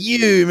choice for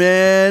you,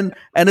 man.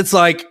 And it's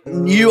like,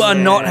 you are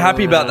not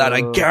happy about that.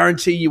 I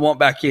guarantee you want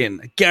back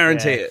in. I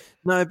guarantee it.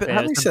 No, but Yeah,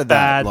 having it's a said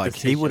that, bad like he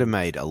decision. would have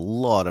made a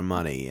lot of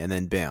money and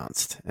then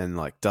bounced, and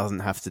like doesn't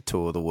have to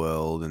tour the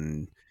world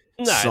and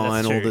No,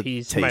 sign that's all true. the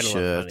He's made a lot of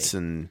t-shirts,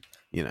 money. and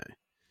you know,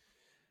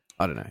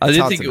 I don't know. I It's did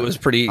hard think to it know. was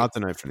pretty hard to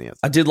know from the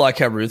outside. I did like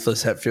how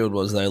ruthless Hetfield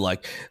was, though.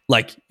 Like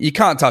you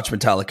can't touch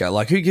Metallica.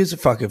 Like, who gives a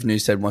fuck if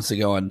Newstead wants to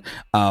go and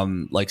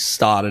like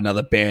start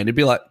another band? It'd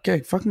be like,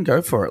 okay, fucking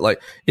go for it.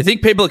 Like, you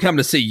think people are coming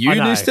to see you, I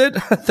know.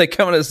 Newstead? They're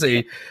coming to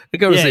see me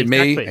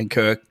exactly. and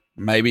Kirk.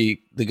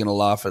 Maybe they're gonna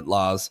laugh at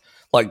Lars.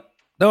 Like,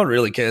 no one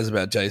really cares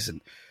about Jason.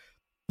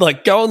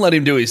 Like, go and let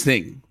him do his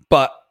thing.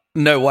 But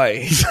no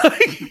way. He's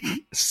like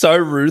so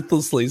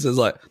ruthlessly says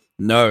like,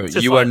 no,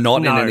 Just you like, are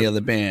not no. in any other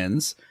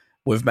bands.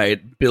 We've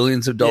made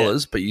billions of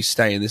dollars, but you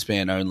stay in this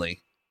band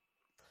only.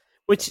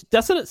 Which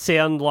doesn't it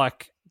sound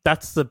like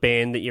that's the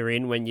band that you're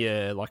in when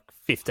you're like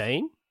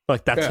 15?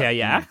 Like that's how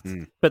you act.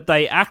 Mhm. But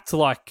they act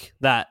like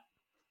that,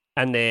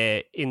 and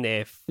they're in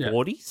their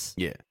 40s.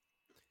 Yeah,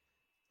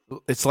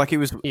 it's like he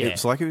was. Yeah.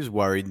 It's like he was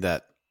worried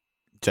that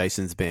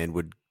Jason's band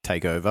would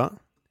take over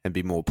and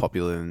be more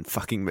popular than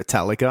fucking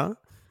Metallica.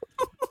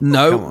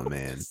 No, Come on,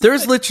 man. there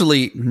is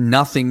literally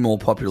nothing more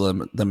popular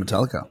than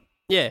Metallica.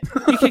 Yeah,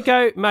 you could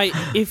go, mate.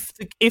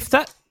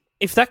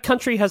 If that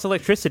country has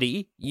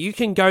electricity, you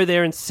can go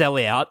there and sell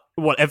out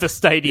whatever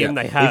stadium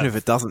they have. Even if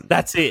it doesn't.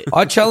 That's it.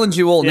 I challenge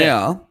you all Yeah.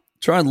 now.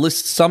 Try and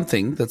list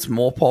something that's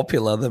more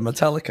popular than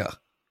Metallica.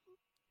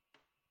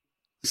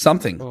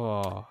 Something.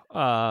 Oh,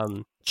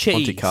 cheese.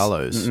 Monte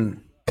Carlos.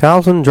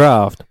 Carlton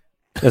Draft,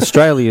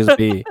 Australia's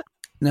beer.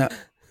 No,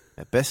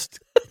 Best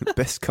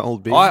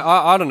cold beer.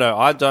 I don't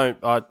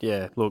know.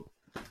 Yeah, look,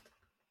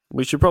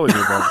 we should probably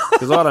move on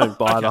because I don't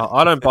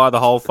buy the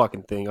whole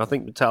fucking thing. I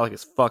think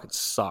Metallica's fucking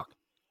suck.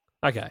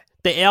 Okay.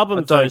 The album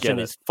I don't version get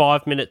it. is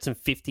 5 minutes and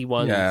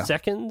 51 Yeah.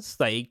 seconds.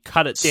 They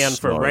cut it down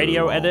for a So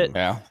radio long. edit.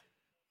 yeah.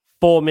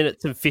 4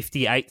 minutes and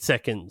 58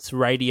 seconds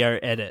radio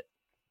edit.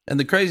 And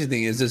the crazy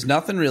thing is, there's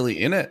nothing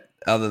really in it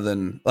other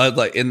than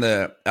like in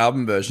the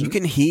album version. You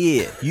can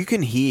hear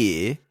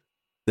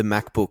the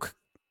MacBook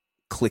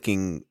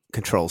clicking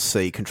Control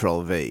C,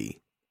 Control V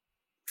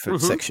for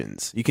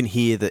sections. You can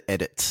hear the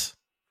edits.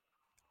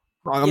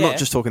 I'm Yeah. not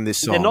just talking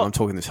this They're song. not- I'm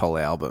talking this whole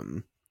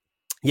album.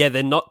 Yeah,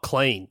 they're not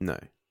clean. No,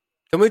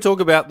 Can we talk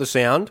about the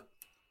sound?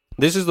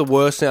 This is the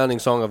worst sounding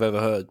song I've ever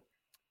heard.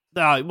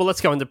 Well, let's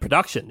go into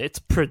production. It's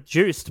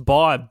produced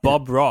by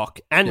Bob Rock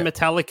and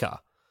Metallica.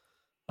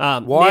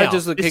 Why now,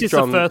 does the this kick is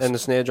drum first- and the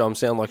snare drum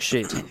sound like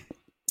shit?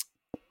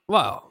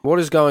 Well, What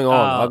is going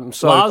on? I'm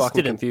so Lars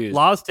fucking didn't, confused.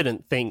 Lars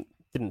didn't think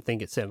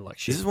it sounded like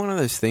shit. this is one of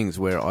those things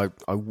where I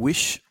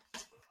wish.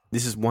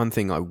 This is one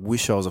thing I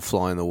wish I was a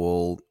fly on the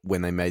wall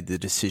when they made the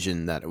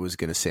decision that it was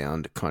going to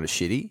sound kind of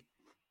shitty.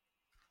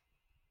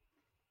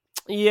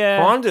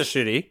 Yeah. I'm just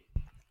shitty.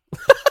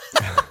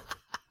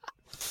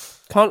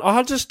 I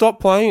had to stop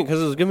playing it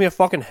because it was giving me a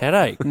fucking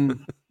headache.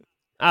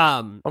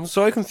 I'm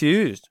so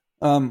confused.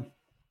 Bob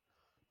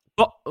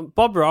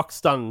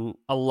Rock's done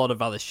a lot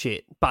of other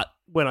shit, but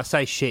when I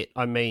say shit,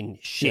 I mean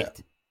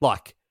shit.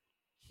 Like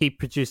he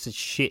produces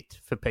shit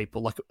for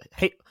people. Like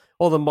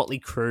all the Motley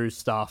Crue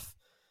stuff,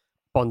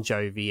 Bon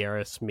Jovi,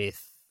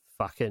 Aerosmith,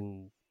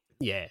 fucking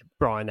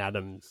Bryan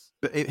Adams.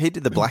 But he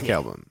did the Black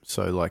album,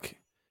 so like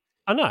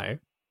I know.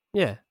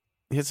 Yeah.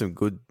 he had some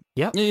good.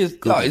 Yep. Yeah, he's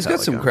got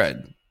some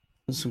cred.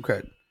 Some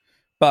cred.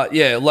 But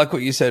yeah, like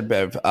what you said,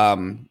 Bev,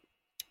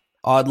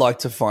 I'd like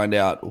to find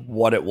out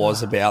what it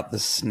was about the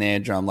snare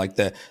drum. Like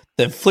they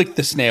flicked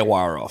the snare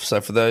wire off.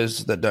 So for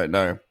those that don't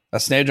know, a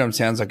snare drum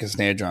sounds like a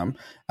snare drum.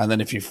 And then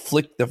if you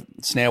flick the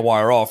snare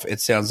wire off, it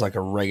sounds like a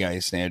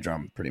reggae snare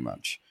drum pretty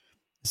much.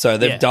 So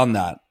they've done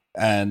that.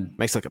 And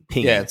Makes like a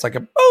ping. yeah, it's like a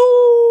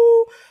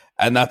boo.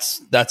 And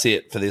that's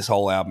it for this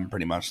whole album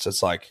pretty much. So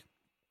it's like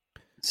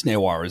snare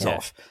wire is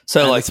off.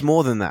 So And like it's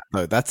more than that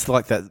though. That's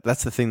like that.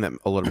 That's the thing that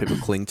a lot of people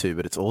cling to,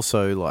 but it's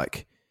also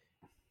like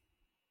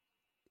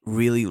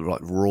really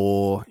like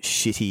raw,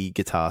 shitty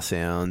guitar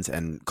sounds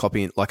and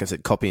copy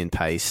and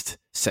paste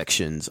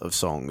sections of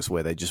songs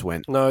where they just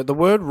went. No, the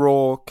word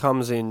raw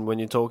comes in when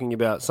you're talking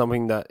about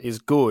something that is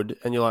good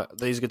and you're like,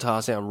 these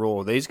guitars sound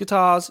raw. These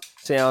guitars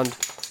sound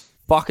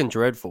fucking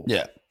dreadful.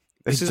 yeah.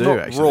 They This is do, not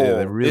actually. raw. Yeah,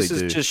 they really this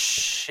do. is just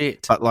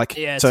shit. But like,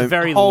 Yeah, it's so a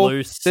very Whole-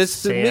 loose the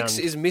sound. mix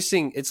is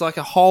missing. It's like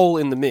a hole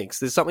in the mix.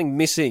 There's something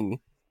missing.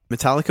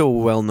 Metallica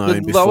were well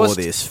known The before lowest-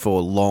 this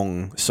for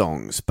long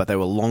songs, but they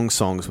were long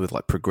songs with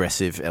like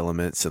progressive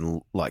elements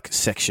and like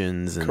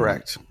sections and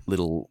Correct.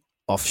 little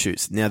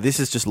offshoots. Now this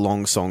is just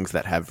long songs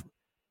that have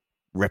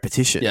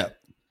repetition. Yeah.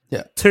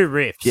 Two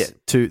riffs. Yeah,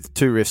 two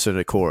riffs and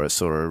a chorus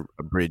or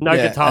a bridge. No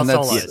guitar and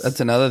that's, solos. That's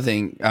another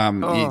thing.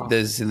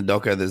 There's in the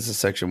doco. There's a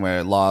section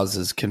where Lars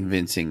is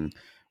convincing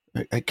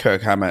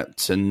Kirk Hammett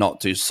to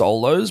not do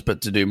solos, but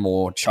to do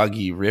more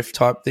chuggy riff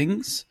type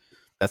things.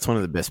 That's one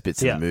of the best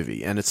bits in the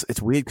movie, and it's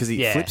weird because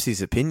he flips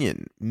his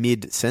opinion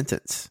mid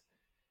sentence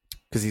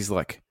because he's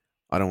like,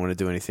 "I don't want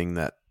to do anything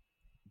that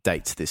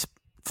dates this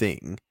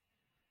thing,"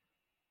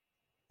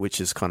 which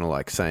is kind of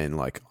like saying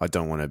like, "I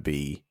don't want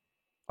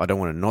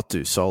to not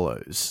do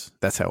solos."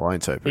 That's how I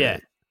interpret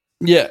it.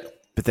 Yeah.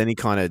 But then he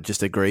kind of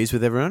just agrees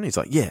with everyone. He's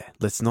like, "Yeah,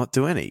 let's not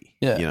do any."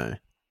 Yeah. You know.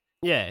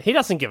 Yeah, he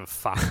doesn't give a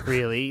fuck,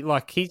 really.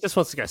 Like, he just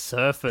wants to go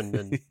surfing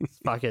and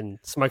fucking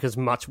smoke as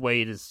much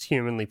weed as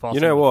humanly possible.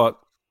 You know what?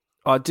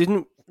 I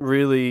didn't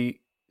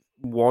really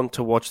want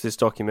to watch this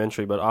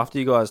documentary, but after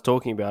you guys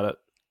talking about it,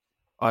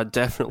 I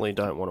definitely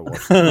don't want to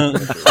watch the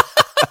documentary.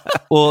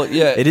 Well,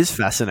 yeah. It is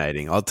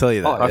fascinating. I'll tell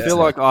you that. I feel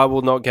like I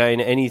will not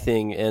gain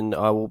anything and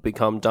I will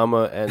become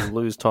dumber and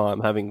lose time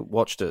having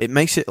watched it. It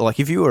makes it like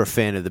if you were a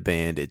fan of the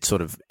band, it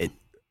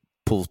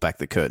pulls back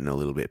the curtain a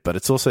little bit. But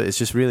it's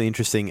just really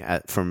interesting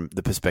from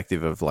the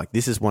perspective of like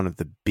this is one of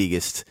the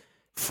biggest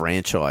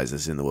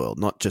franchises in the world,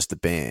 not just the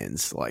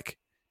bands, like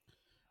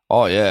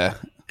Oh yeah.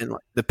 and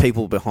like the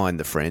people behind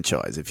the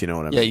franchise, if you know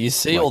what I mean. Yeah, you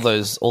see Like,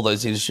 all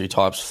those industry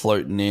types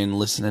floating in,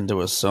 listening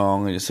to a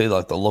song, and you see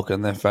like the look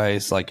on their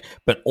face, like,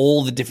 but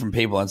all the different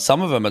people, and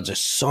some of them are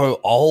just so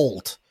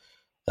old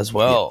as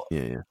well.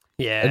 Yeah.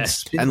 Yeah.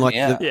 And like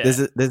out. there's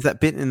that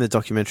bit in the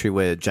documentary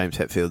where James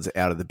Hetfield's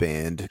out of the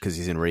band because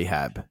he's in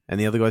rehab, and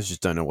the other guys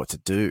just don't know what to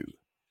do,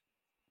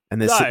 and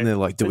they're No, sitting there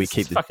like, "Do we just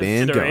keep this fucking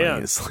band sit going?"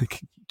 around. It's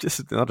like,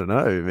 just I don't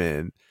know,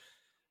 man.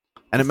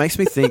 And it makes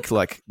me think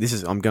like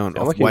I'm going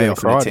Sound like you're way gonna off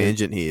on cry, a dude.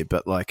 tangent here,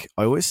 but like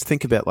I always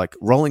think about like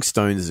Rolling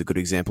Stones is a good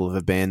example of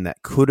a band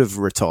that could have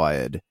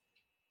retired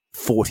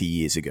 40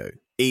 years ago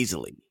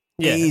easily.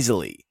 Yeah.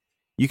 Easily,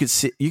 you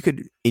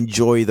could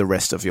enjoy the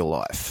rest of your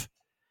life.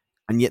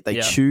 And yet they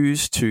Yeah.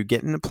 choose to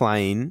get in a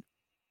plane,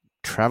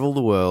 travel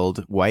the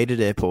world, wait at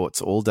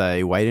airports all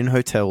day, wait in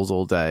hotels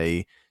all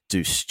day,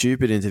 do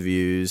stupid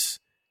interviews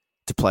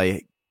to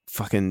play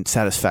fucking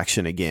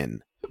Satisfaction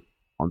again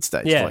on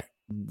stage. Yeah. Like,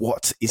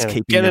 what is And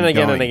keeping again them and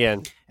again going? and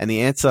again. And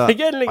the answer,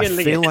 Again and again I and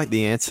feel again. like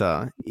the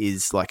answer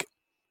is like,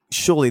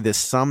 surely there's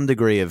some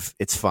degree of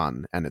it's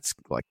fun and it's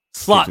like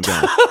Slut. keep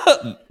them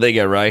going. There you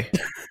go, Ray.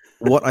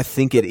 What I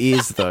think it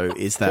is though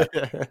is that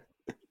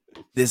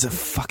there's a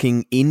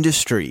fucking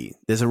industry.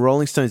 There's a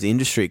Rolling Stones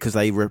industry because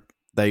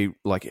they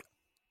like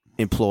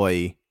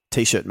employ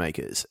t-shirt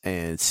makers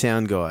and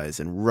sound guys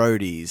and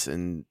roadies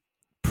and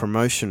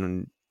promotion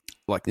and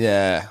like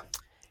Yeah.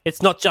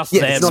 It's not just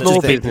Yeah, them. it's not it's just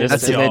a them. business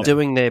That's and it. they're job.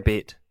 doing their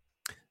bit.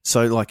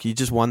 so like you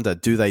just wonder,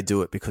 do they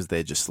do it because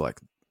they're just like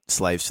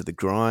slaves to the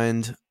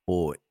grind,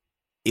 or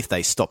if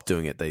they stop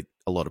doing it,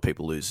 a lot of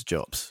people lose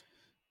jobs.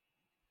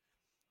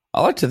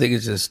 I like to think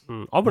it's just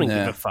I wouldn't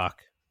Yeah. give a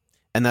fuck.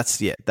 And that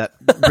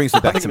brings me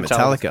back to think Metallica,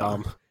 Metallica's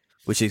dumb.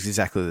 which is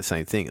exactly the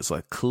same thing. It's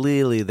like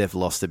clearly they've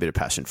lost a bit of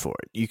passion for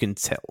it. You can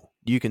tell.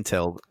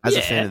 As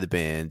a fan Yeah. of the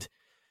band,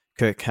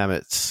 Kirk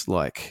Hammett's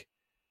like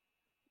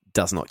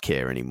does not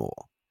care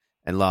anymore,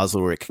 and Lars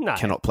Ulrich No.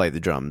 cannot play the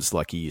drums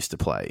like he used to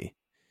play,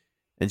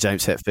 and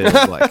James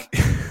Hetfield like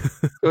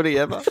Could he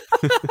ever?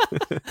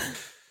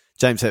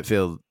 James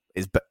Hetfield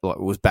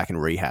was back in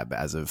rehab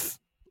as of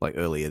like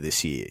earlier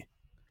this year.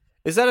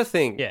 Is that a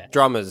thing? Yeah.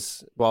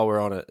 Drummers, while we're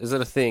on it, is that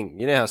a thing?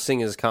 You know how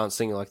singers can't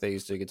sing like they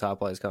used to, guitar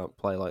players can't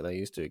play like they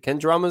used to. Can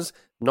drummers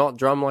not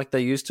drum like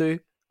they used to?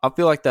 I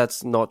feel like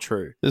that's not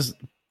true. there's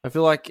I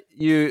feel like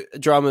you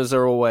drummers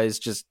are always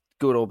just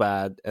good or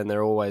bad, and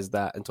they're always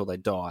that until they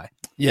die.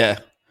 Yeah.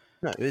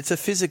 No, it's a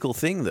physical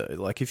thing though.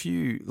 Like if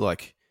you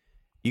like,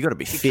 you got to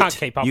be fit. can't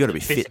keep up You got to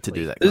with be it fit to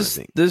do that kind of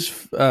thing. There's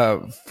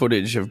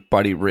footage of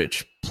Buddy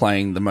Rich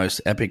playing the most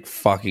epic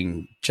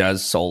fucking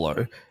jazz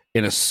solo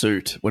in a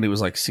suit when he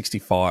was like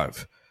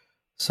 65.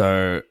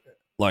 So,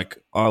 like,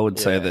 I would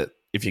say that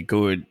if you're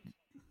good,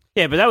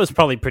 Yeah, but that was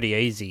probably pretty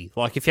easy.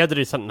 Like, if you had to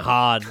do something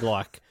hard,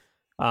 like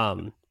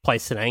play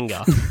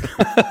Senanga.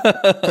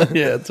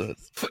 yeah, that's what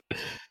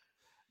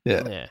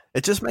yeah. Yeah.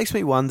 It just makes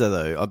me wonder,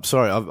 though. I'm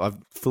sorry, I've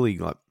fully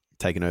like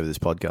taken over this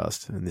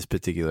podcast and this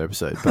particular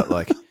episode, but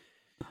like,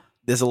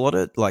 there's a lot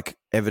of like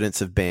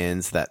evidence of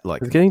bands that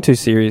like It's getting too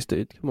serious,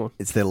 dude. Come on.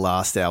 it's their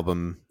last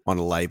album on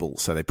a label,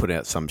 so they put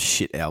out some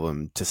shit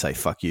album to say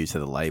fuck you to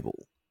the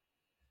label,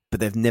 but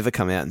they've never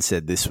come out and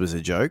said this was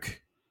a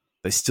joke.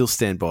 They still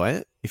stand by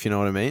it, if you know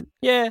what I mean.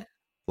 Yeah.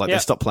 Like Yep. they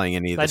stop playing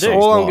any of the They do.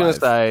 songs All I'm going live. to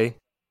say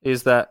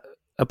is that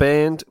a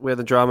band where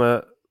the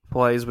drummer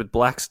plays with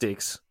black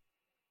sticks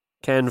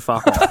can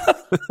fuck off.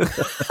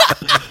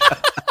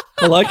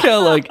 I like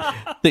how like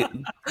the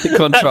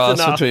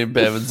contrast enough. between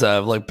Bev and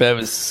Zav. Like Bev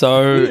is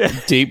so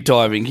deep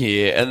diving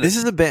here, and This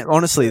is a band.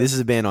 Honestly, this is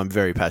a band I'm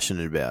very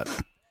passionate about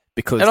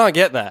because And I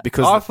get that.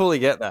 Because I fully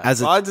get that.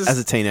 as I as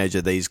a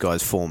teenager, these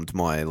guys formed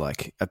my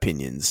like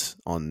opinions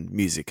on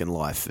music and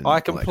life. And, I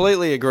like,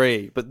 completely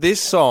agree. But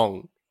this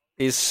song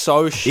is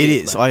so shit.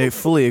 it is. man. I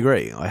fully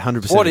agree. I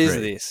 100% What agree. is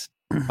this?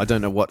 I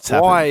don't know what's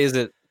Why happening. is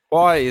it?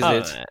 Why is I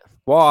it? don't know.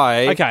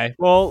 Why? Okay,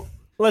 well,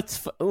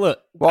 let's look.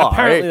 Why?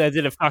 Apparently, they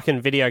did a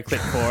fucking video clip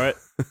for it.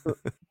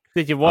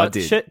 Did you watch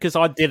did. it? Because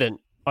I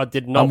didn't. I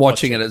did not. I'm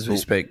watching watch it as we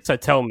speak. So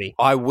tell me.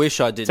 I wish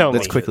I did. Tell me.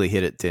 Let's quickly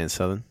hit it, Dan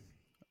Southern.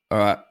 All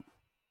right.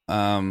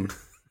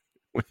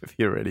 If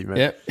you're ready, mate.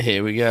 Yep,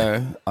 here we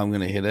go. I'm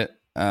gonna hit it.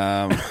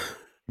 Yeah.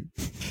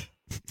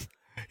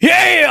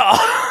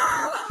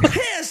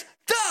 Here's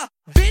the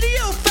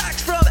video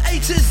facts from A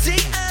to Z,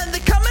 and they're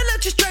coming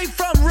at you straight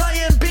from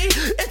Ryan B.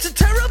 It's a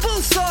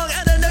terrible song,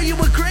 and I know you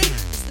agree.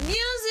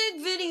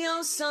 Music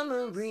video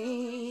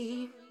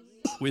summary.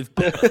 With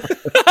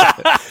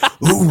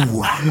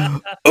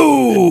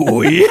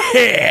ooh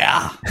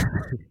yeah.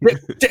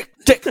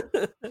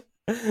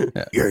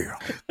 Yeah.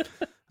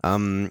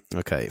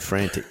 Okay.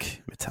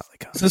 Frantic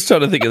Metallica. Just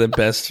trying to think of the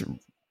best.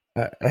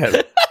 I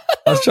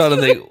was trying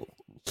to think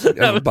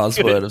of a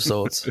buzzword of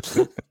sorts.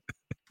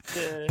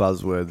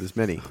 Buzzword. There's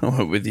many. I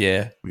went with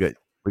yeah. We got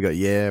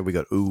yeah. We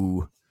got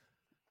ooh.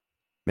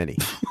 Many.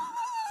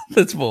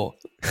 That's more.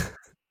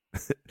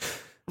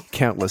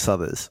 Countless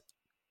others.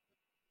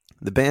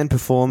 The band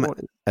perform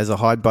as a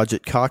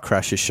high-budget car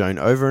crash is shown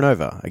over and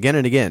over, again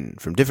and again,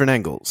 from different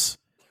angles.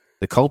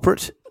 The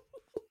culprit: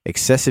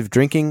 excessive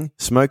drinking,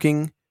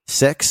 smoking,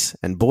 sex,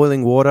 and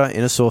boiling water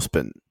in a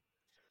saucepan.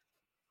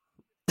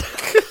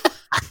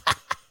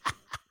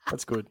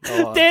 That's good.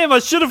 Damn, I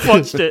should have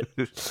watched it.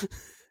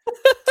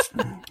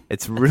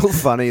 It's real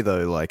funny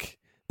though. Like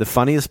the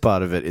funniest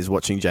part of it is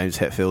watching James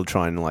Hetfield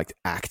try and like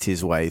act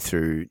his way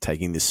through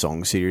taking this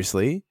song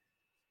seriously.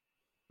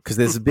 Because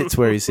there's bits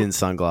where he's in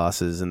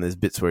sunglasses, and there's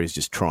bits where he's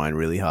just trying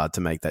really hard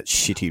to make that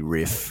shitty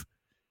riff.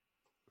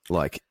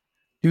 Like,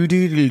 cool.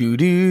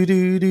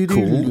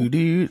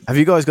 Have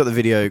you guys got the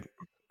video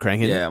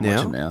cranking Yeah, I'm now?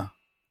 watching now.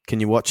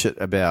 Can you watch it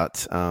about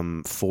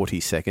 40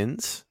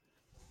 seconds?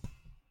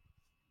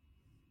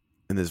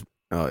 And there's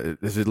a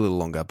little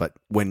longer, but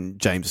when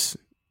James,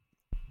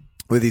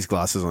 with his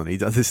glasses on, he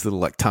does this little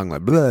like tongue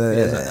like. Blah.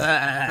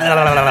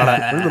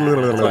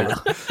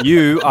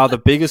 You are the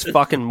biggest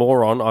fucking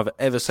moron I've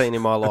ever seen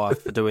in my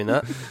life for doing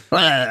that.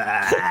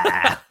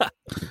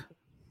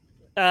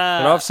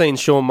 And I've seen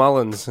Sean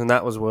Mullins, and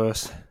that was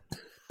worse.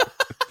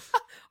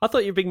 I thought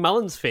you're a big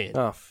Mullins fan.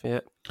 Oh,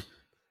 yeah.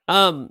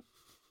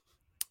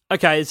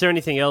 Okay, is there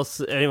anything else?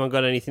 Anyone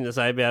got anything to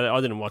say about it? I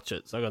didn't watch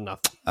it, so I got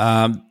nothing.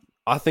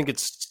 I think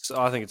it's.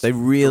 They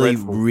really,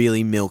 dreadful.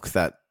 really milk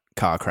that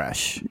car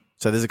crash.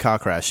 So there's a car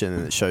crash, and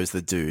then it shows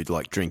the dude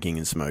like drinking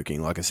and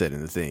smoking, like I said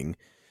in the thing,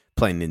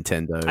 playing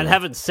Nintendo And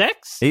having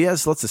sex? He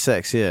has lots of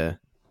sex. Yeah,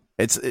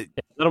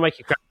 That'll make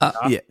you crack.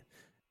 yeah.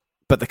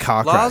 But the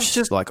car crash,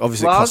 like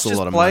obviously, it Lars costs a just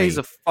lot of money. plays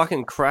a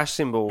fucking crash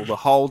cymbal the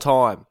whole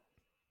time.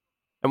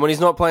 And when he's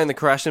not playing the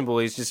crash cymbal,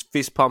 he's just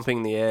fist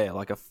pumping the air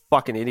like a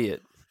fucking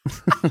idiot.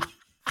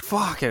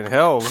 Fucking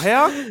hell!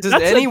 How does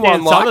That's anyone a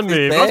Dan like Southern this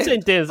move. band? I've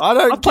seen Dan. I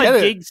don't I've played get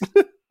it. gigs.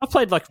 I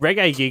played like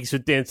reggae gigs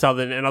with Dan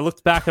Southern, and I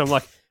looked back and I'm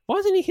like, why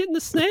isn't he hitting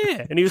the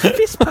snare? And he was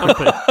fist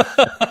pumping.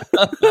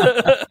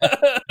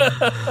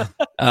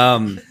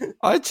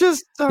 I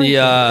just don't it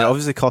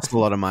obviously cost a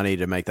lot of money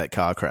to make that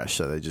car crash,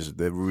 so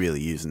they're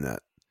really using that.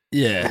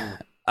 Yeah.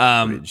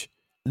 footage.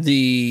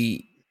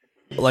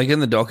 Like in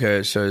the doco,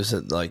 it shows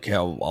that like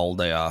how old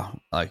they are.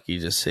 Like you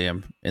just see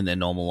them in their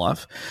normal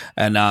life,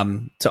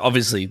 and so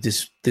obviously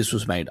this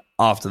was made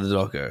after the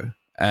doco,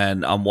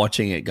 and I'm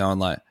watching it going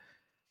like,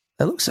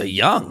 they look so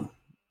young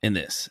in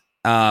this.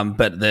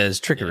 But there's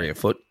trickery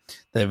afoot.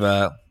 They've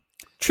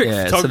Trick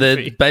so photography.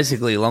 they're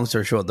basically, long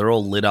story short, they're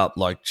all lit up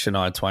like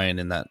Shania Twain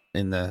in the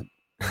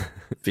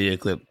video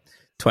clip.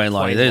 Twain Twain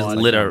lighting. There's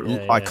lighting, lit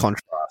yeah. High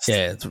contrast.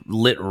 Yeah, it's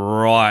lit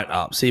right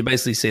up. So you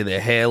basically see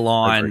their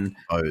hairline,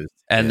 Overexposed.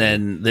 and Yeah.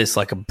 then this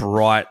like a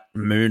bright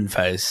moon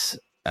face,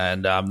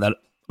 and that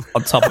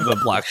on top of a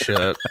black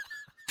shirt.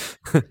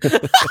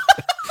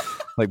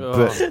 Like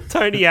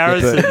Tony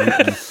Harrison.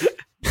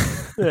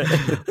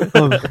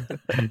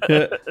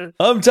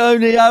 I'm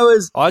Tony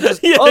Owers. I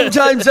just I'm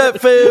James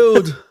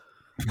Hetfield.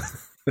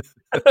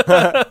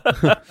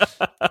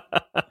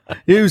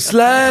 You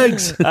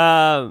slags.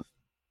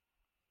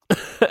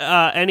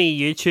 Any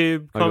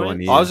YouTube I got one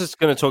comments? here. I was just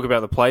going to talk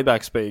about the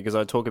playback speed because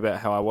I talk about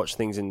how I watch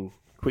things in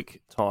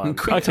quick time.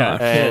 Quick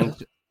time. And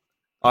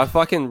I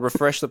fucking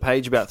refreshed the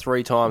page about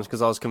 3 times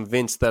because I was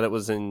convinced that it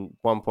was in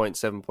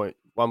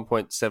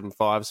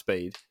 1.75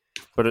 speed,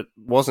 but it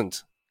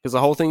wasn't because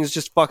the whole thing is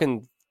just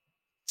fucking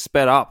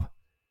sped up.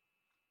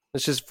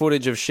 It's just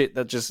footage of shit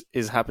that just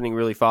is happening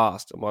really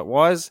fast. I'm like,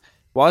 why is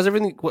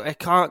everything?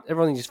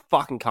 Everything just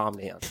fucking calm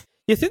down.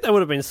 You think they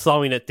would have been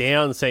slowing it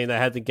down, seeing they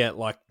had to get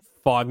like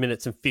 5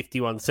 minutes and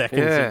 51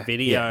 seconds Yeah. of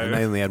video? And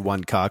they only had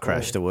one car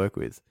crash to work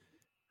with.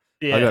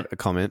 Yeah. I got a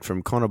comment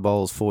from Connor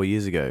Bowles 4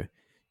 years ago.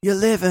 You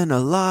live in a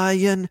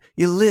lion.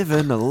 You live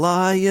in a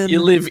lion.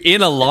 You live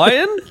in a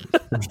lion?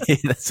 Yeah,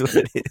 that's what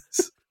it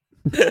is.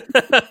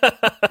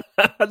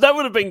 That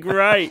would have been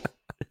great.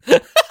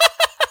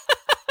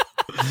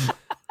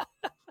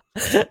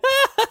 There's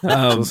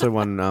also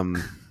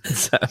one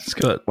Sam's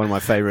got one of my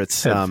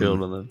favorites.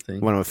 Hetfield on the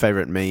thing. One of my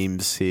favorite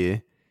memes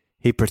here.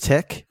 He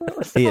protect,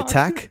 he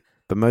attack,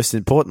 but most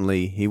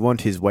importantly, he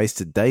want his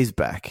wasted days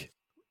back.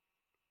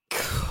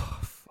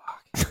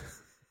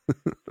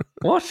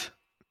 What?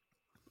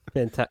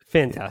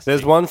 Fantastic.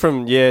 There's one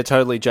from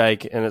Totally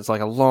Jake, and it's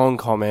like a long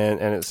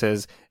comment, and it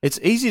says, "It's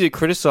easy to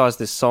criticize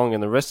this song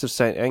and the rest of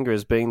Saint Anger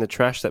as being the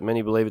trash that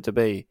many believe it to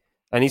be."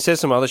 And he says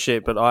some other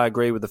shit, but I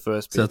agree with the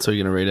first So bit. that's what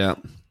you're going to read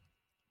out.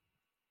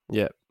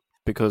 Yeah,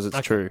 because it's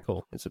Okay, true.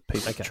 cool. It's a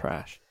piece Okay. of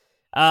trash.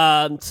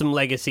 Some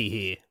legacy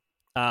here.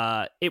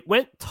 It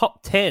went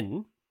top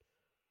 10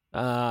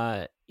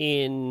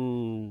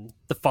 in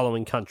the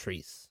following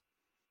countries: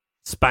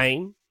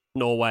 Spain,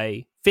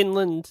 Norway,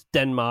 Finland,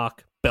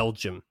 Denmark,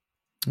 Belgium.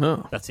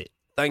 Oh. That's it.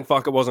 Thank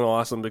fuck it wasn't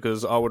Iceland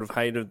because I would have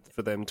hated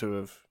for them to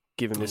have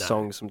given this No.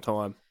 song some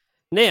time.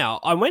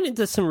 Now, I went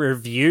into some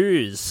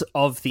reviews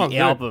of the Oh, good.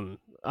 album,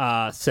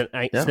 St.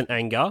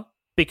 Anger,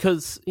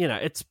 because,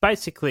 it's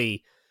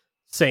basically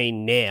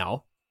seen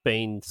now,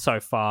 been so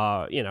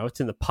far, it's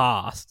in the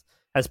past,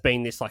 has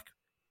been this, like,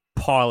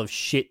 pile of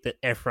shit that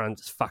everyone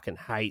just fucking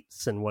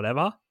hates and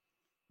whatever.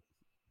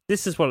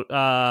 This is what,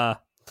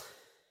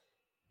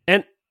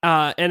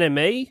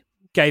 NME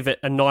gave it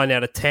a 9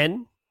 out of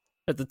 10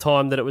 at the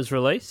time that it was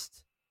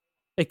released.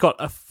 It got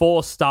a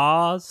 4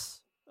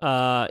 stars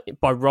by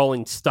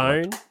Rolling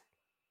Stone.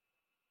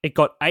 It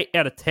got 8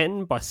 out of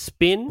 10 by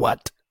Spin.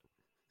 What?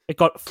 It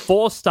got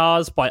 4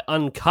 stars by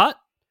Uncut.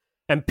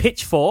 And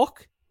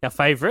Pitchfork, our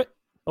favourite,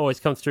 always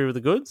comes through with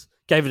the goods,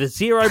 gave it a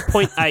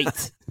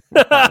 0.8.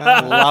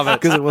 Love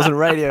it. Because it wasn't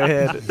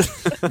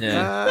Radiohead.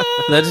 Yeah.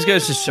 That just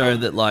goes to show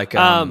that, like, Is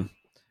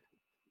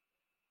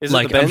it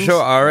like the I'm Bends?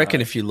 sure. I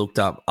reckon if you looked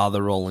up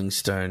other Rolling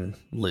Stone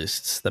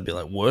lists, they'd be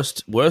like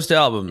worst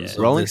albums. of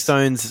Rolling this.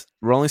 Stone's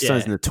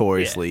Yeah.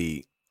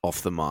 notoriously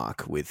off the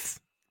mark with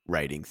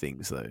rating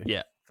things, though.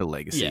 Yeah. For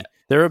legacy. Yeah.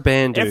 They're a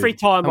band, dude. Every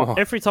time Come on.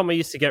 I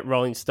used to get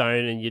Rolling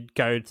Stone and you'd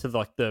go to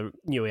like the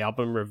new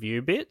album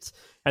review bits,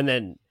 and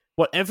then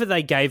whatever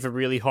they gave a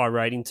really high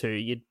rating to,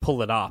 you'd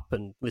pull it up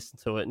and listen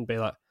to it and be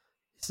like,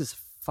 this is a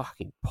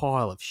fucking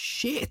pile of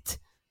shit.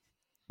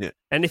 Yeah.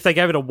 And if they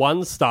gave it a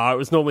 1 star, it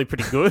was normally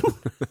pretty good.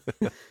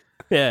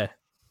 Yeah.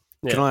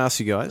 Can I ask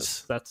you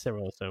guys? That's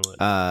everyone's own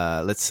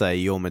word. Let's say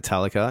you're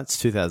Metallica. It's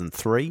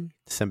 2003,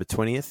 December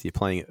 20th. You're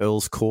playing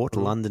Earl's Court,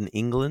 London,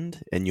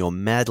 England, and you're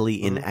madly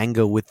in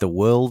anger with the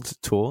world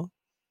tour.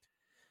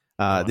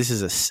 This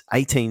is a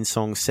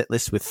 18-song set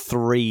list with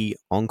 3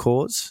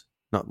 encores.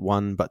 Not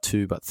 1, but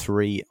 2, but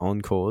 3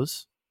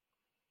 encores.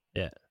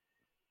 Yeah.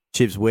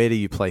 Chibs, where do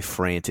you play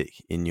Frantic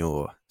in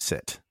your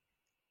set?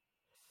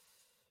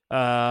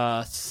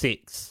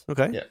 6.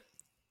 Okay. Yeah.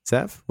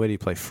 Sav, where do you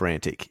play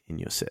Frantic in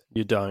your set?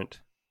 You don't.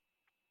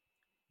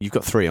 You've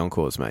got 3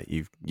 encores, mate.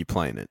 You're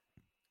playing it.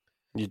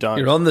 You don't.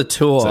 You're on the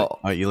tour. So,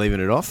 you're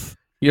leaving it off?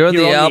 You're on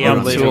You're the on the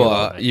album album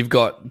tour. tour. You've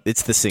got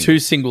It's the single. 2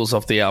 singles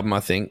off the album, I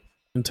think,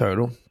 in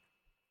total.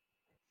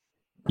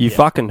 You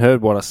fucking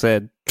heard what I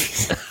said.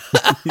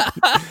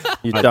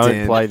 You don't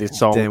Dan, play this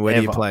song. Dan, where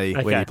do you ever. play?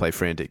 Where do Okay. you play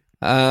Frantic?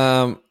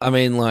 I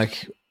mean,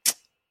 like,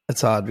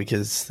 it's hard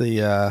because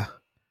the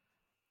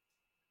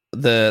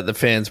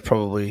fans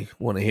probably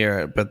want to hear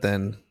it, but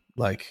then,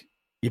 like,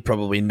 you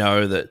probably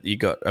know that you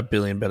got a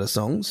billion better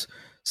songs.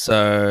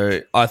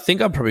 So I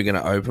think I'm probably going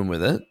to open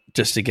with it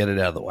just to get it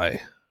out of the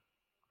way.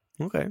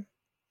 Okay.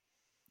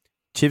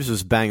 Chibs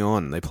was bang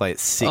on. They play it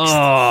 6th Oh,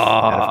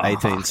 out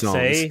of 18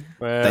 songs. See?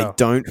 They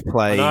don't I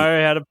play.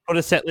 know how to put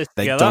a set list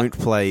They together. don't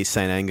play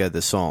Saint Anger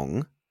the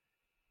song.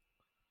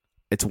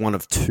 It's one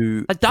of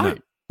 2. I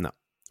don't. No,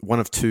 one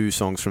of 2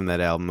 songs from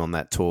that album on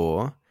that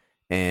tour,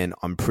 and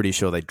I'm pretty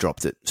sure they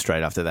dropped it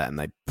straight after that, and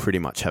they pretty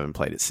much haven't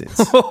played it since.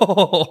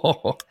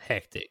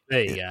 Hectic.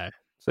 There you go.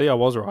 See, I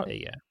was right. There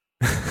you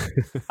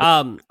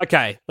go.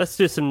 Okay, let's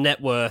do some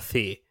net worth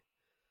here.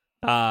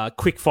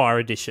 Quickfire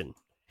edition.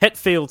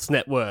 Hetfield's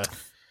net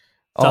worth.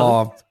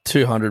 Oh,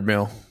 200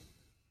 mil.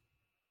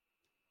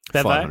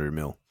 Bevo? 500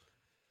 mil.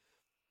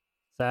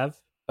 Sav?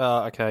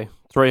 Okay,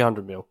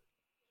 300 mil.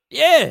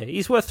 Yeah,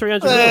 he's worth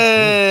 300 mil.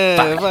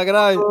 Hey, fucking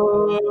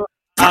hell.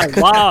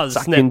 Lars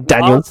Sucking net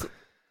Daniel.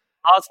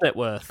 Lars net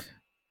worth.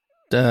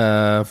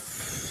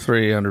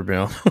 300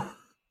 mil.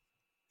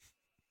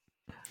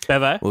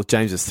 Bevo? Well,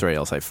 James is 3.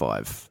 I'll say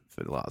 5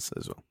 for the last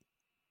as well.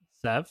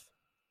 Sav?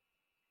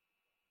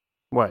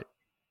 Wait.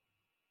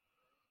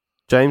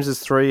 James is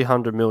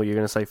 300 mil. You're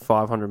going to say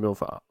 500 mil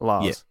for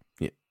Lars?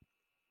 Yeah.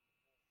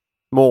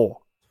 More.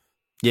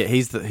 Yeah,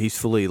 he's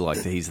fully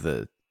like he's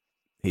the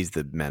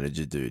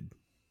manager dude.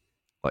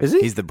 Like, Is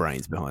he? He's the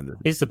brains behind it.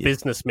 He's the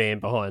businessman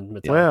behind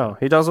Metallica. Wow,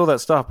 he does all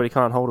that stuff, but he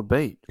can't hold a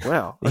beat.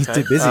 Wow. He's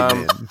okay. too busy,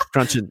 man.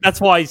 Crunching. That's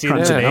why he's in the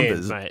Crunching band,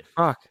 numbers. mate.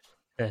 Fuck.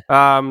 Yeah.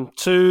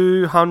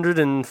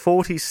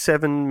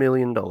 $247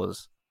 million.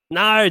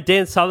 No,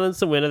 Dan Sutherland's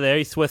the winner there.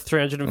 He's worth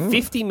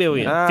 350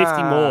 million.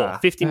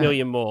 50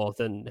 million more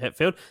than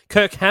Hetfield.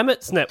 Kirk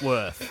Hammett's net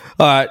worth.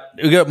 All right,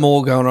 we got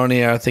more going on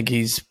here. I think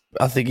he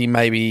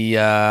maybe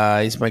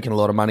he's making a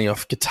lot of money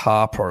off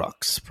guitar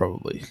products,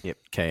 probably. Yep,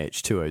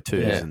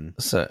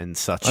 KH202s and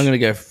such. I'm going to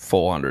go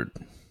 400.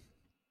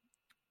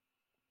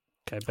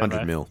 Okay,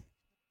 100 mil.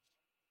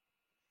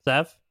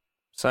 Sav?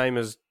 Same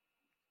as,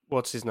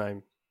 what's his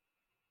name?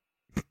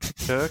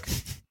 Kirk?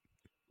 Is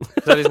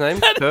that his name?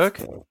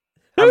 Kirk?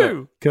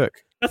 Who?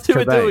 Kirk. That's who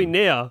Cobain. we're doing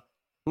now.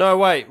 No,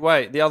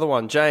 wait. The other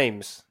one,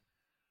 James.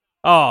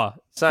 Oh,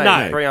 Same,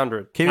 no.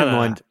 300. Keep No, in no,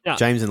 mind, no.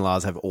 James and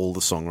Lars have all the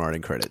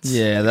songwriting credits.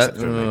 Yeah, that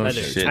Except for They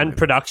do. shit. And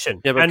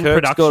production. Yeah, but and Kirk's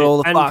production. got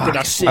all the and fucking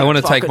production. shit. I want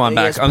to take mine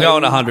back. I'm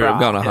going 100. I'm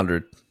going crap.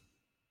 100.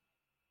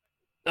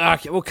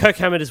 Okay, well, Kirk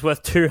Hammett is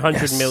worth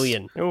 200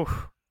 million.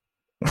 Oof.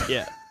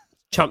 Yeah.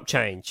 Chump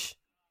change.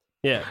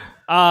 Yeah.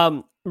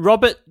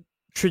 Robert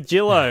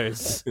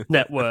Trujillo's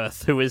net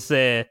worth, who is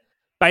their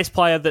bass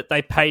player that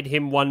they paid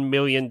him $1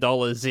 million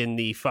in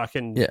the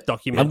fucking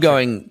documentary. I'm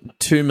going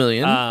 2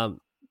 million.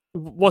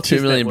 What's 2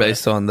 his million net worth?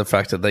 based on the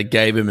fact that they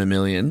gave him $1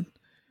 million,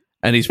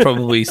 and he's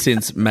probably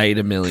since made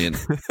 $1 million.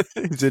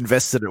 He's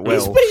invested it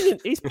well.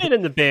 He's been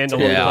in the band a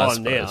long I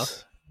time now.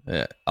 suppose.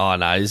 Yeah. Oh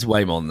no, he's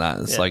way more than that.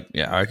 It's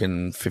Yeah. I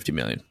reckon 50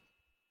 million.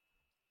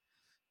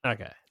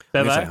 Okay. I'm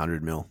going to say Bevo?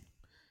 100 mil.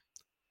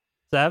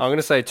 Sav? I'm going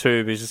to say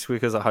 2 just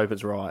because I hope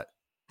it's right.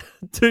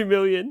 2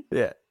 million?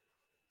 Yeah.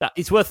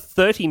 He's worth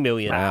 30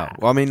 million. Wow.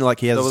 Well, I mean,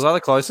 like, he has So was I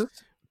the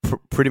closest?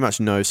 pretty much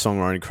no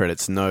songwriting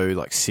credits, no,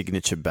 like,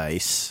 signature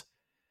bass,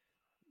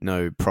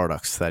 no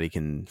products that he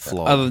can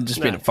flog. Other than just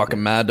being a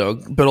fucking mad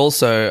dog, but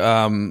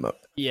also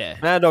Yeah.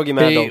 Mad doggy,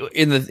 mad dog.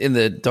 in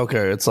the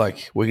doco, it's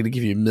like we're going to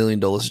give you $1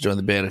 million to join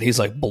the band, and he's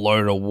like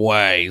blown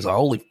away. He's like,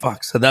 holy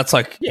fuck! So that's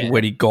like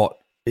when he got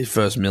his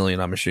first $1 million,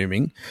 I'm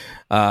assuming.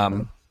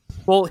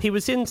 Well, he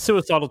was in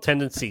Suicidal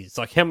Tendencies.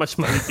 Like, how much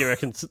money do you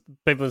reckon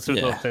people in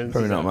Suicidal Tendencies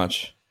probably not have?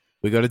 much.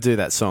 We got to do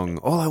that song.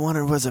 All I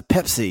wanted was a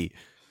Pepsi.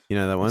 You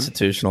know that one?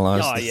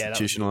 Institutionalized. Oh, yeah.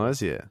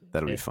 Institutionalized? Yeah,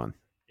 that'll be fun.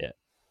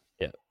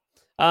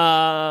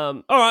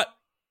 All right.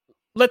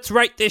 Let's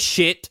rate this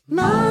shit.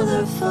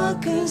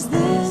 Motherfuckers,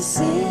 this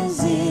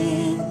is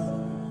it.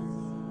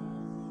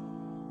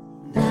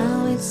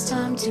 Now it's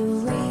time to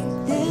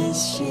rate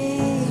this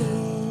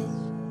shit.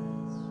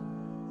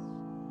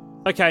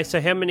 Okay, so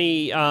how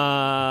many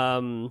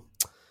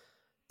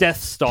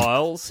death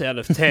styles out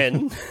of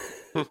 10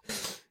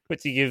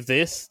 would you give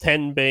this?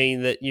 10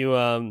 being that you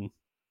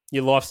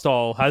your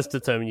lifestyle has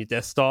determined your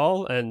death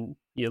style, and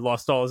your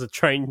lifestyle is a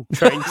train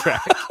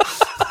track.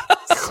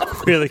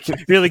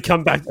 really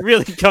come back to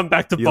Your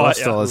bite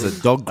lifestyle you. as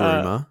a dog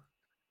groomer.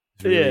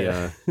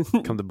 Really,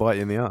 come to bite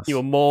you in the ass. You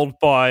were mauled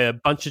by a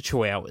bunch of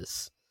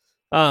chihuahuas.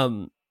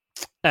 And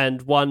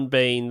one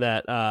being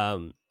that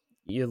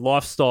your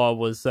lifestyle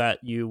was that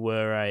you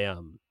were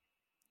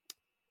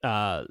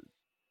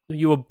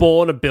you were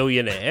born a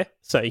billionaire,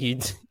 so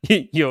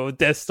your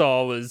death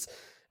style was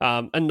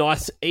a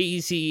nice,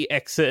 easy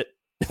exit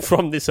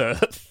from this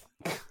earth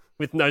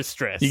with no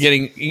stress. You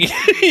get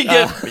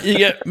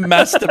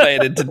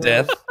masturbated to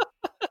death.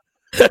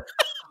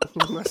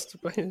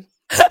 Masturbated.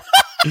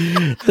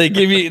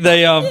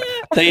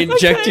 They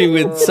inject you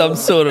with some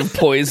sort of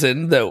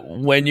poison that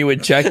when you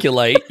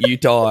ejaculate you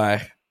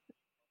die.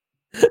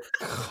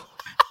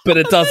 But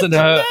it doesn't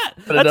hurt.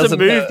 That's a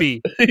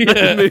movie. That's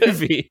a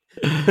movie.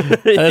 And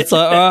it's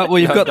like, all right, well,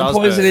 you've got the does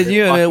poison hurt. in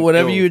you, and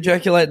whatever you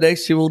ejaculate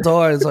next, you will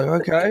die. It's like,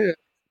 okay.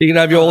 You can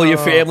have all your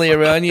family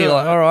around you. You're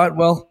like, all right,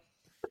 well.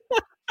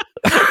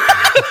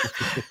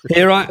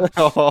 Here I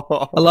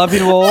love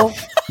you all.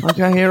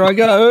 Okay, here I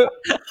go.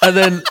 And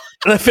then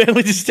the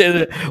family just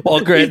standing there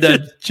while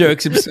Granddad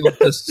jerks himself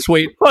to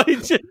sweet.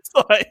 Just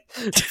like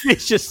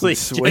viciously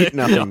Sweet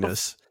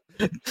nothingness.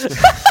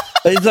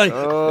 He's like,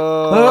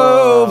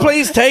 oh,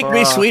 please take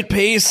me, sweet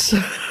piece.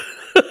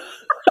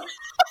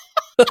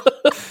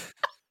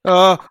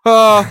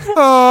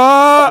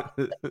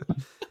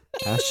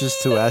 Ashes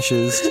to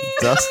ashes,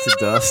 dust to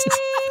dust.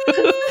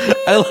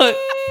 I like.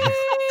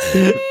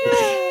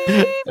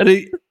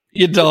 And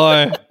you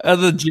die,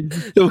 and the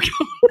gin's still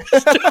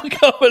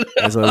coming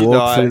out. As I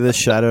walk through the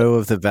shadow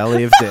of the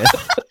valley of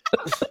death.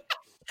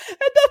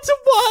 And that's a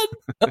 1.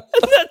 And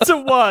that's a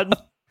 1.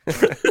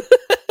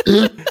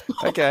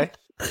 Okay.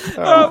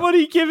 All right, what do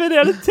you give it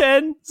out of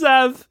 10,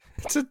 Zav?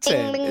 It's a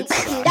 10.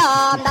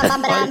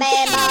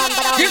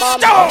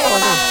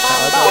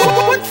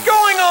 What's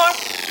going on?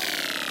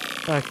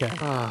 Okay.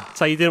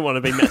 So you didn't want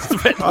to be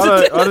masturbated.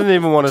 I didn't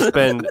even want to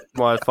spend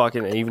my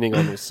fucking evening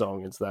on this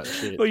song. It's that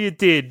shit. Well, you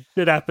did.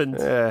 It happened.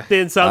 Yeah.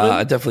 Dan Southern?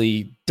 I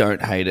definitely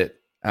don't hate it.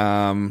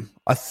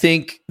 I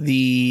think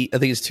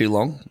it's too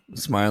long.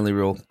 It's my only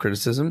real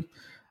criticism.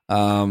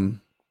 You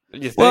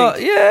think? Well,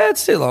 yeah,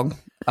 it's too long.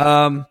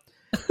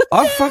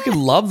 I fucking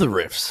love the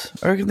riffs.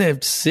 I reckon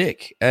they're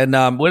sick. And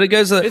when it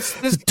goes to you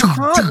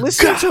can't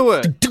listen to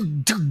it.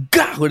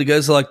 when it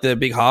goes to like the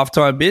big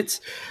halftime bits.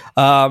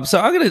 So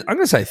I'm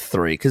gonna say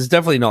 3 because it's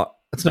definitely not.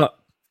 It's not.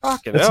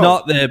 Fucking It's hell.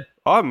 not there.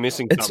 I'm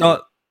missing something. It's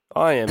not.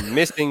 I am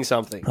missing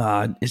something.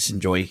 Just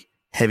enjoy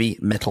heavy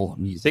metal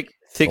music.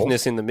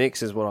 Thickness in the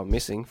mix is what I'm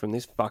missing from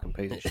this fucking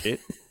piece of shit.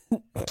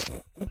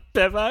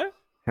 Bevo?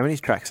 How many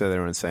tracks are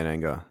there on Saint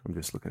Anger? I'm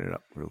just looking it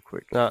up real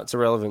quick. No, it's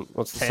irrelevant.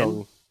 What's the 10?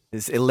 song?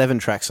 There's 11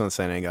 tracks on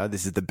Saint Anger.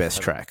 This is the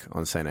best track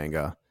on Saint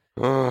Anger.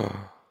 What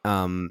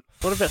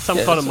about some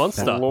kind of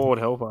monster? Lord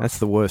help us. That's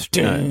the worst.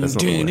 No, that's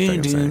not the worst track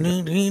on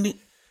Saint Anger.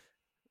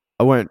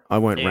 I won't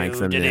rank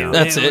them now.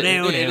 That's it.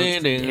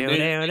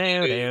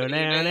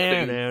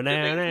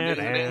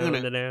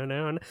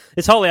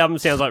 This whole album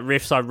sounds like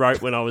riffs I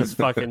wrote when I was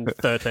fucking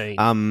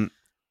 13.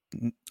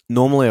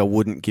 Normally I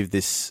wouldn't give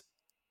this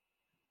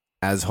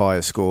as high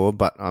a score,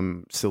 but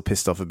I'm still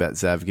pissed off about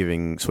Zav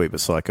giving Sweet But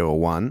Psycho a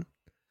 1.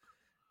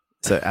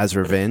 So as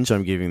revenge,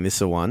 I'm giving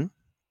this a 1.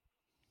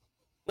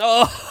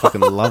 Oh,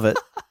 Fucking love it.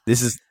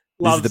 This is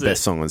Loves the it.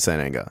 best song on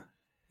Saint Anger.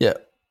 Yeah.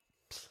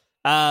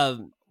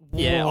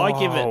 yeah, I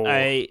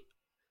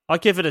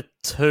give it a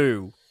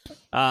 2.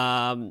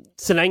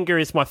 Saint Anger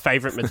is my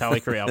favourite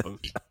Metallica album,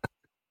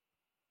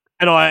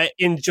 and I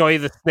enjoy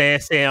the snare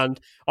sound.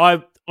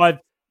 I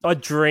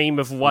dream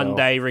of one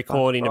day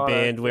recording a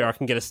band where I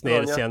can get a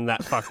snare to sound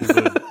that fucking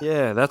good.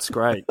 Yeah, that's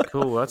great.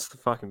 Cool. That's the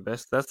fucking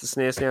best. That's the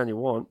snare sound you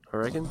want, I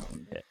reckon.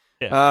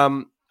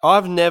 Yeah.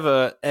 I've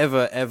never,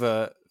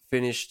 ever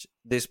finished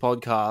this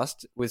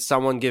podcast with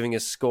someone giving a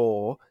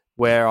score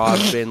where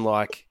I've been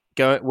like,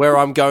 where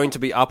I'm going to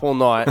be up all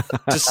night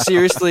just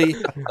seriously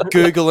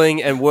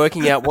Googling and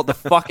working out what the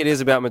fuck it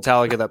is about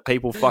Metallica that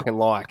people fucking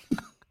like.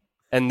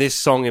 And this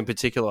song in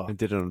particular. I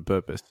did it on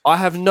purpose. I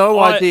have no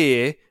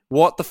idea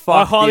what the fuck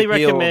I highly the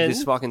appeal recommend of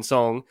this fucking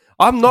song.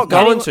 I'm not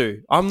going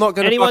to. I'm not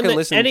going to fucking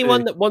listen to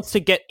anyone that wants to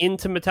get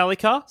into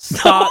Metallica,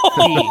 start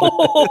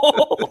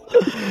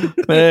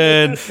here.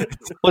 Man,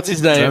 what's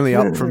his name? It's only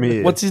up from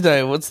here. What's his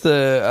name? What's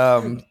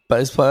the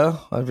bass player?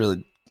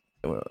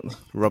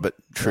 Robert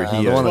the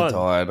Trujillo. one that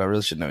died. I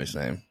really should know his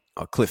name.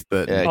 Oh, Cliff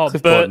Burton. Yeah, Oh,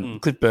 Cliff Burton.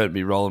 Cliff Burton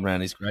be rolling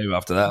around his grave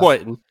after that.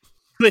 Boyton.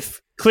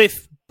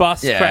 Cliff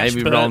Bus Yeah, Crash he'd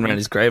be Burton. rolling around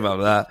his grave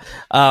after that.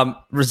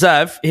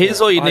 Reserve,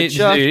 here's all you I need to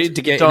just do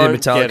to get don't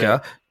into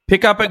Metallica.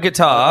 Pick up a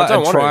guitar I don't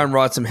and want try to. and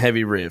write some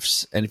heavy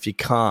riffs. And if you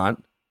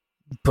can't,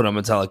 put on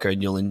Metallica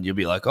and you'll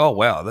be like, oh,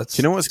 wow, that's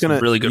Do you know what's gonna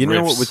really good You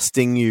know riffs. what would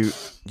sting you? Do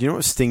you know what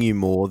would sting you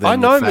more than I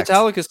know the fact-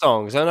 Metallica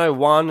songs. I know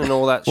one and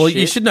all that Well, shit.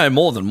 you should know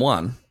more than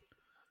one.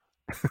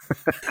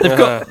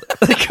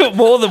 they've got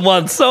more than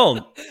one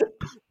song.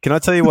 Can I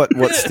tell you what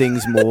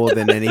stings more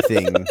than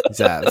anything,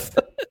 Zav?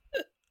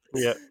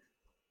 Yeah.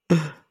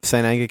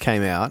 Saint Anger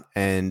came out,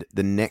 and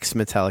the next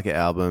Metallica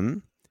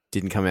album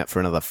didn't come out for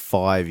another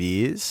 5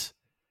 years.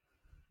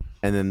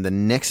 And then the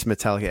next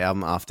Metallica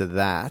album after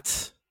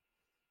that,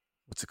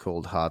 what's it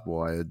called?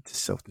 Hardwired to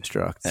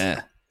Self-Destruct.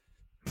 Yeah.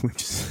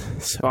 Which is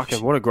so Fucking,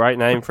 shit. what a great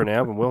name for an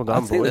album. Well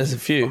done, I think boys. there's a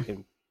few.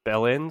 Fucking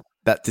bell end.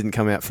 That didn't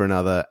come out for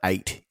another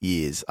 8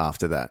 years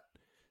after that.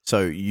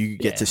 So you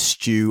get to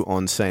stew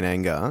on Saint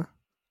Anger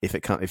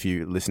if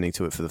you're listening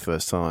to it for the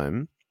first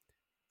time.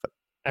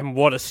 And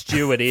what a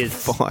stew it is.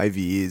 5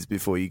 years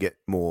before you get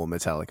more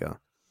Metallica.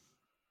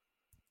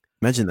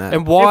 Imagine that.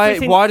 And why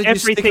Everything- did you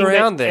stick everything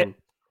around that- then?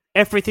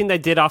 Everything they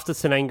did after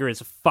Saint Anger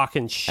is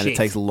fucking shit. And it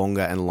takes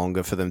longer and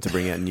longer for them to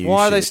bring out new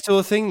Why are shit. they still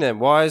a thing then?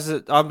 Why is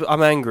it?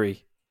 I'm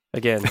angry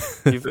again.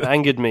 You've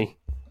angered me.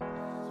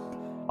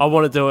 I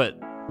want to do it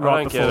I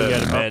right don't before we get go it.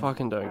 to I bed.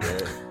 fucking don't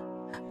get it.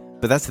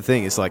 But that's the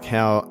thing. It's like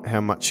how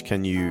much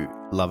can you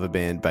love a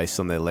band based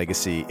on their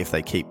legacy if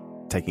they keep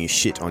taking a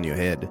shit on your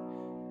head?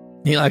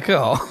 You're like,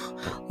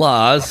 oh,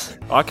 Lars.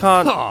 I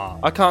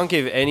can't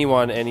give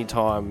anyone any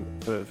time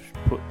for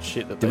put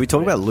shit that. Did we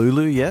talk about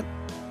Lulu yet?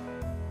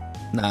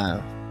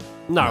 No.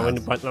 No,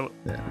 No.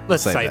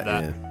 let's Save save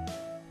that. yeah.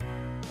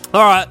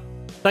 All right.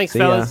 Thanks, See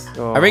ya. fellas.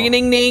 Oh, A ring a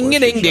ding ding a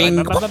ding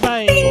ding.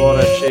 Bye-bye.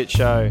 what a shit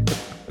show.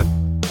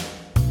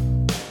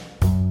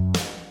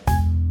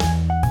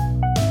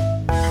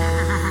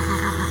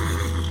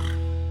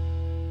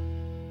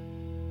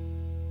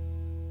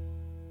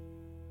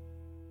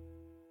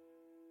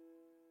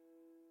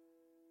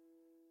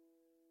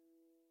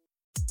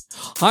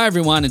 Hi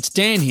everyone, it's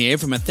Dan here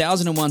from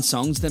 1001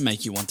 Songs That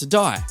Make You Want to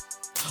Die.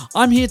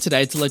 I'm here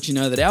today to let you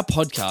know that our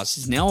podcast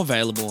is now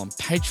available on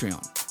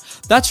Patreon.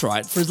 That's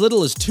right, for as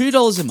little as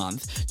 $2 a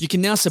month, you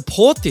can now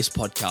support this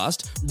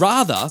podcast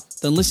rather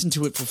than listen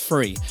to it for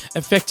free,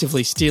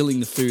 effectively stealing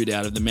the food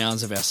out of the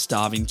mouths of our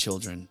starving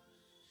children.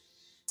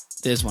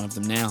 There's one of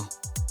them now.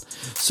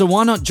 So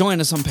why not join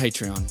us on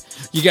Patreon?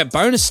 You get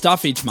bonus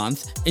stuff each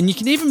month, and you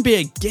can even be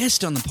a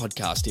guest on the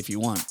podcast if you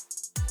want.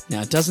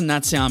 Now, doesn't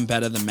that sound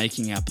better than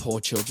making our poor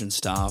children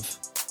starve?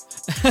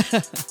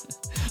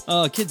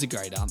 Oh, kids are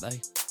great, aren't they?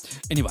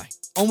 Anyway,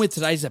 on with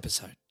today's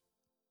episode.